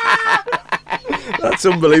 That's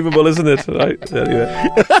unbelievable, isn't it? Right, anyway.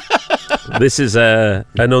 This is an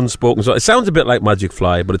unspoken song. It sounds a bit like Magic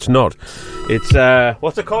Fly, but it's not. It's,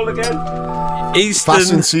 what's it called again?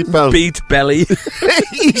 Eastern Beat Belly.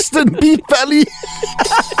 Eastern Beat Belly.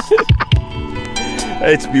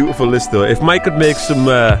 It's beautiful, this, though. If Mike could make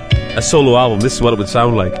a solo album, this is what it would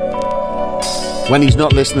sound like. When he's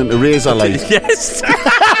not listening to Razorlight. Yes.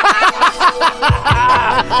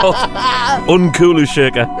 Uncooler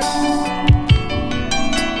Shaker.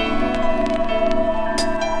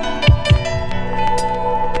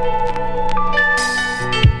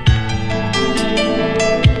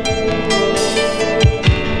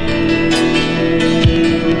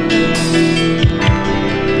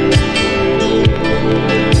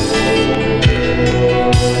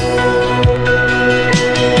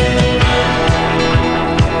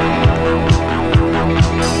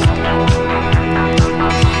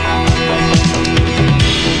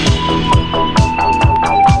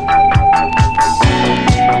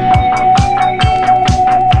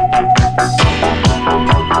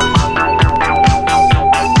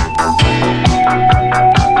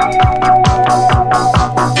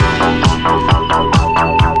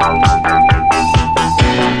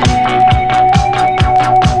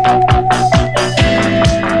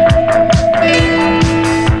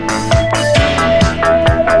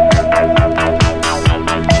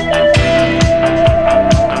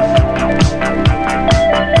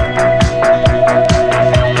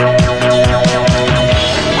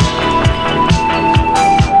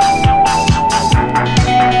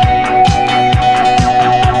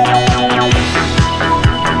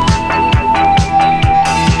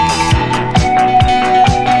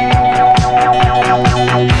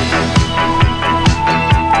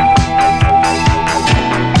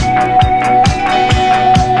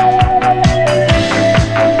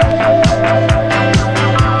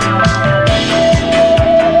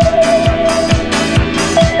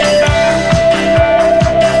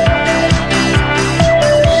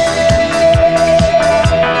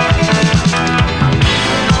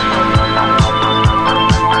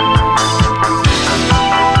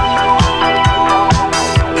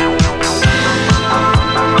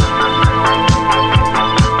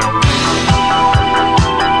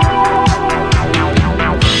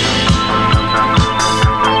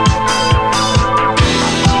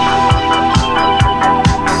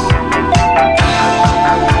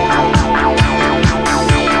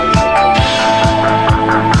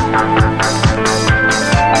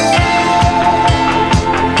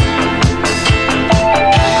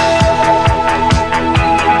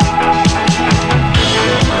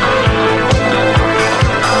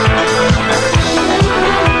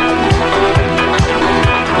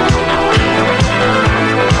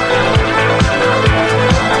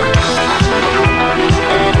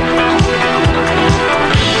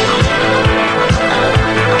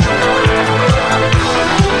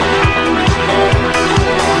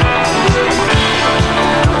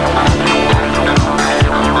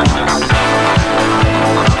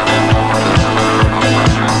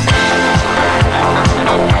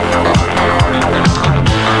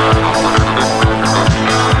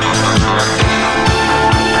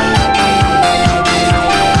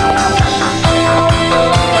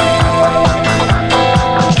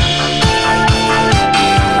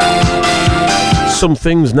 some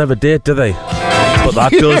things never date, do they? But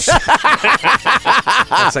that does.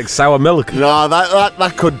 That's like sour milk. No,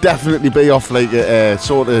 that could definitely be off like a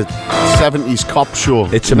sort of 70s cop show.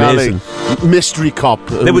 It's amazing. Like mystery cop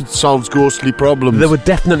who solves ghostly problems. They were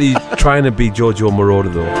definitely trying to be Giorgio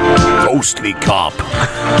Moroder, though. Ghostly cop.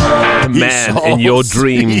 A man in your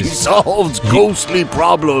dreams. He solves ghostly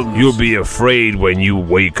problems. You'll be afraid when you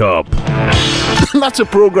wake up. That's a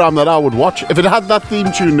program that I would watch if it had that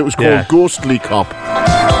theme tune that was called Ghostly Cop.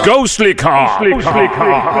 Ghostly Cop.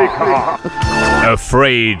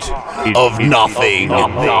 Afraid of nothing.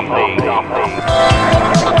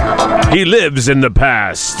 He lives in the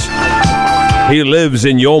past. He lives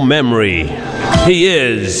in your memory. He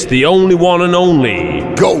is the only one and only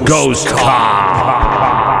Ghost Cop.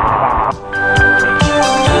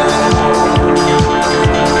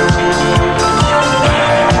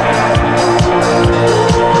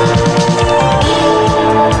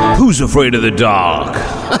 Who's afraid of the dark?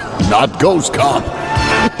 Not Ghost Cop.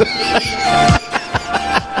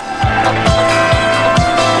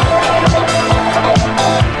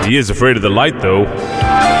 He is afraid of the light, though.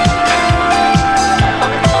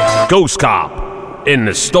 Ghost Cop in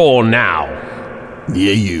the store now.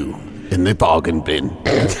 Near you, in the bargain bin.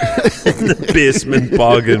 In the basement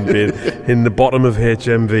bargain bin. In the bottom of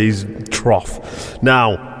HMV's trough.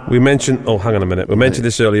 Now, we mentioned... Oh, hang on a minute. We mentioned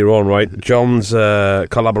this earlier on, right? John's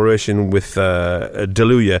collaboration with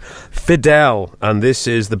Deluya. Fidel. And this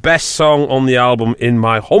is the best song on the album, in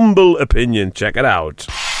my humble opinion. Check it out.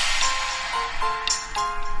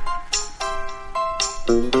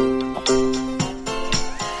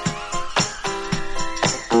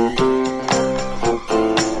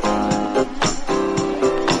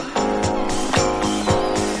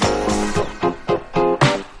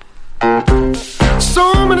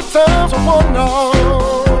 So many times I wonder,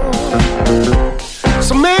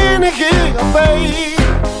 so many years I wait.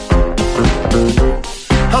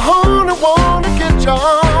 I only wanna get you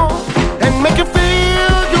and make you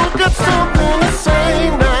feel you got something to say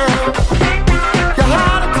now. Your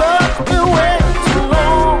heart has been way too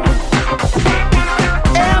long.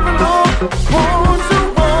 Every look pulls you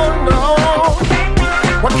wonder,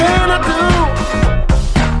 what can I do?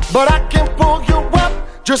 But I can pull you up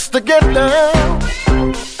just to get down.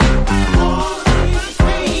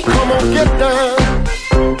 Come on, get down.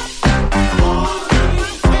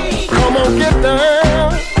 Come on, get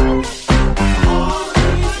down.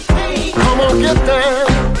 Come on, get down.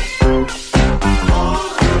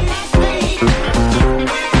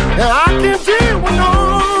 And I can deal with no,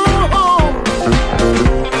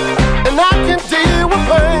 and I can deal with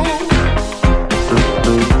pain.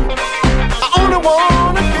 I only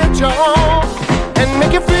wanna get you and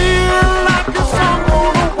make you feel like you're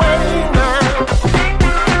someone away now.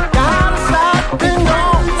 Gotta stop being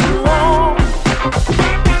gone too long.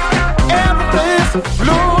 Every place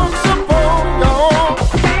looks upon you.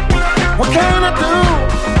 What can I do?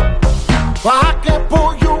 Well, I can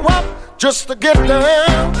pull you up just to get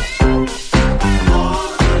down.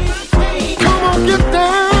 Come on, get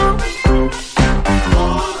down.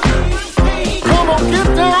 Come on, get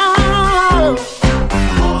down.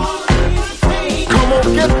 Come on,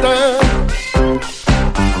 get down.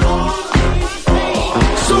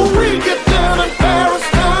 So we get down in Paris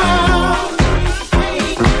town,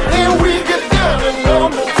 and we get down in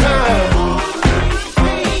London town,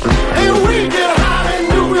 and we get high in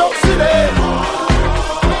New York City.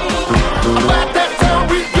 About that time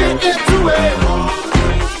we get into it.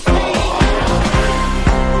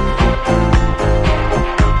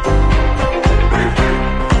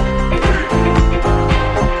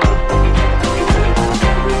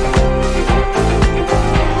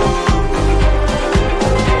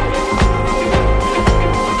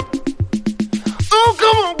 Oh,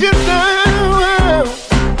 come on, get down.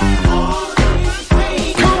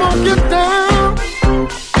 Come on, get down.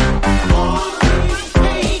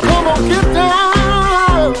 Come on, get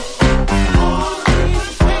down.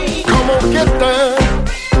 Come on, get down.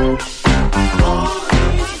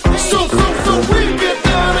 So we get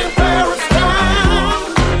down in Paris town,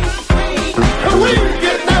 and we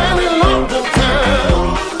get down in London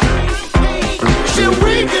town. Shit,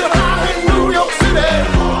 we get high in New York City.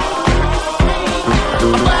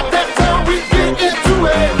 About that time we get into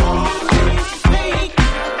it.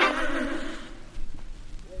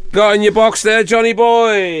 Got in your box there, Johnny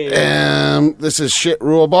boy. This is Shit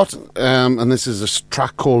Robot, and this is a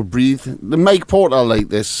track called Breathe. The Mike Porter like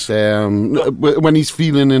this when he's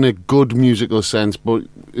feeling in a good musical sense, but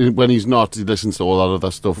when he's not, he listens to all that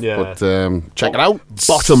other stuff. Yeah. But check it out.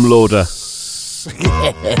 Bottom loader.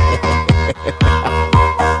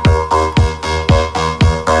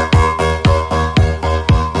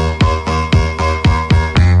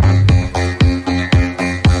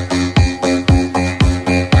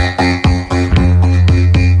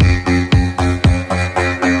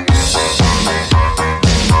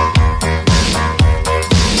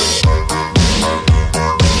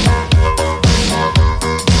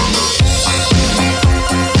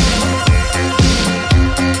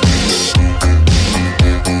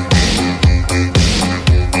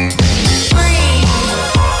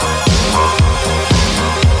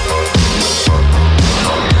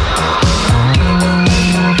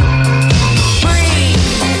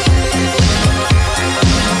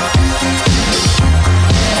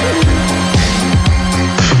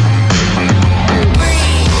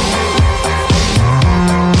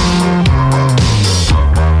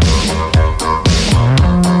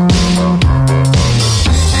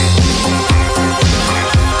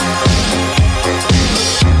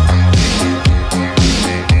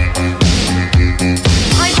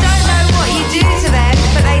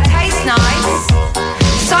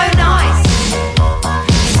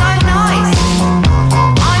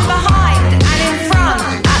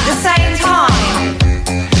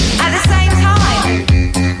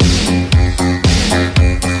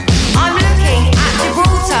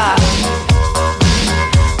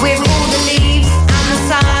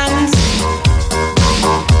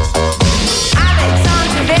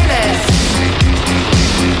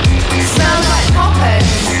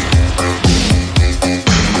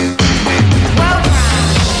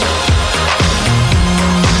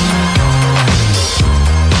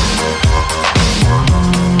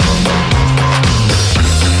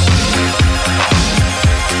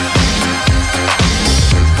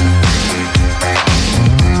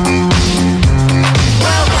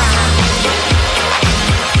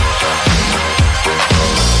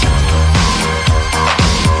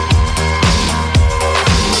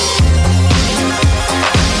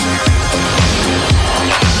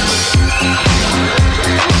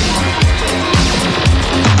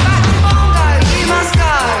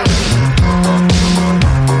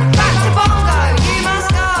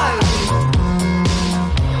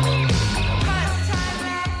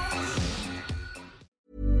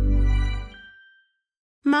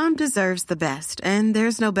 deserves the best, and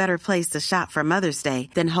there's no better place to shop for Mother's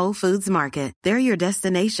Day than Whole Foods Market. They're your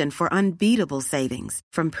destination for unbeatable savings,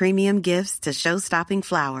 from premium gifts to show-stopping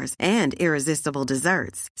flowers and irresistible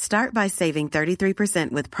desserts. Start by saving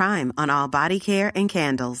 33% with Prime on all body care and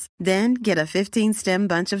candles. Then get a 15-stem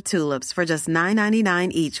bunch of tulips for just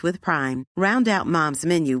 $9.99 each with Prime. Round out Mom's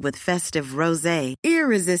menu with festive rosé,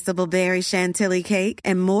 irresistible berry chantilly cake,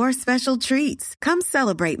 and more special treats. Come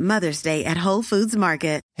celebrate Mother's Day at Whole Foods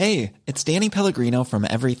Market. Hey, it's Danny Pellegrino from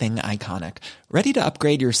Everything Iconic. Ready to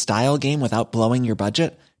upgrade your style game without blowing your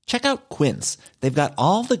budget? Check out Quince. They've got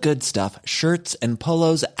all the good stuff, shirts and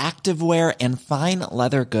polos, activewear, and fine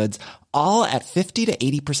leather goods, all at 50 to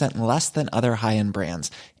 80% less than other high-end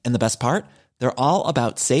brands. And the best part? They're all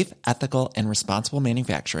about safe, ethical, and responsible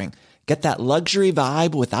manufacturing. Get that luxury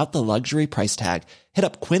vibe without the luxury price tag. Hit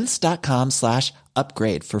up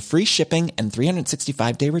quince.com/upgrade for free shipping and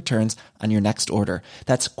 365-day returns on your next order.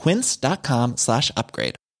 That's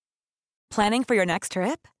quince.com/upgrade. Planning for your next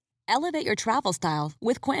trip? Elevate your travel style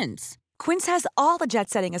with Quince. Quince has all the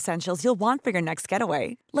jet-setting essentials you'll want for your next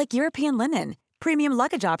getaway, like European linen, premium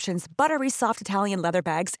luggage options, buttery soft Italian leather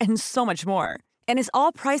bags, and so much more. And is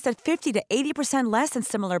all priced at 50 to 80% less than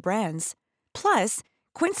similar brands. Plus,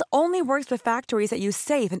 Quince only works with factories that use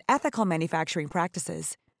safe and ethical manufacturing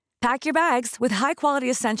practices. Pack your bags with high-quality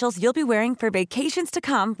essentials you'll be wearing for vacations to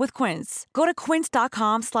come with Quince. Go to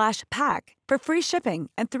quince.com/pack for free shipping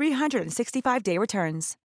and 365-day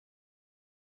returns.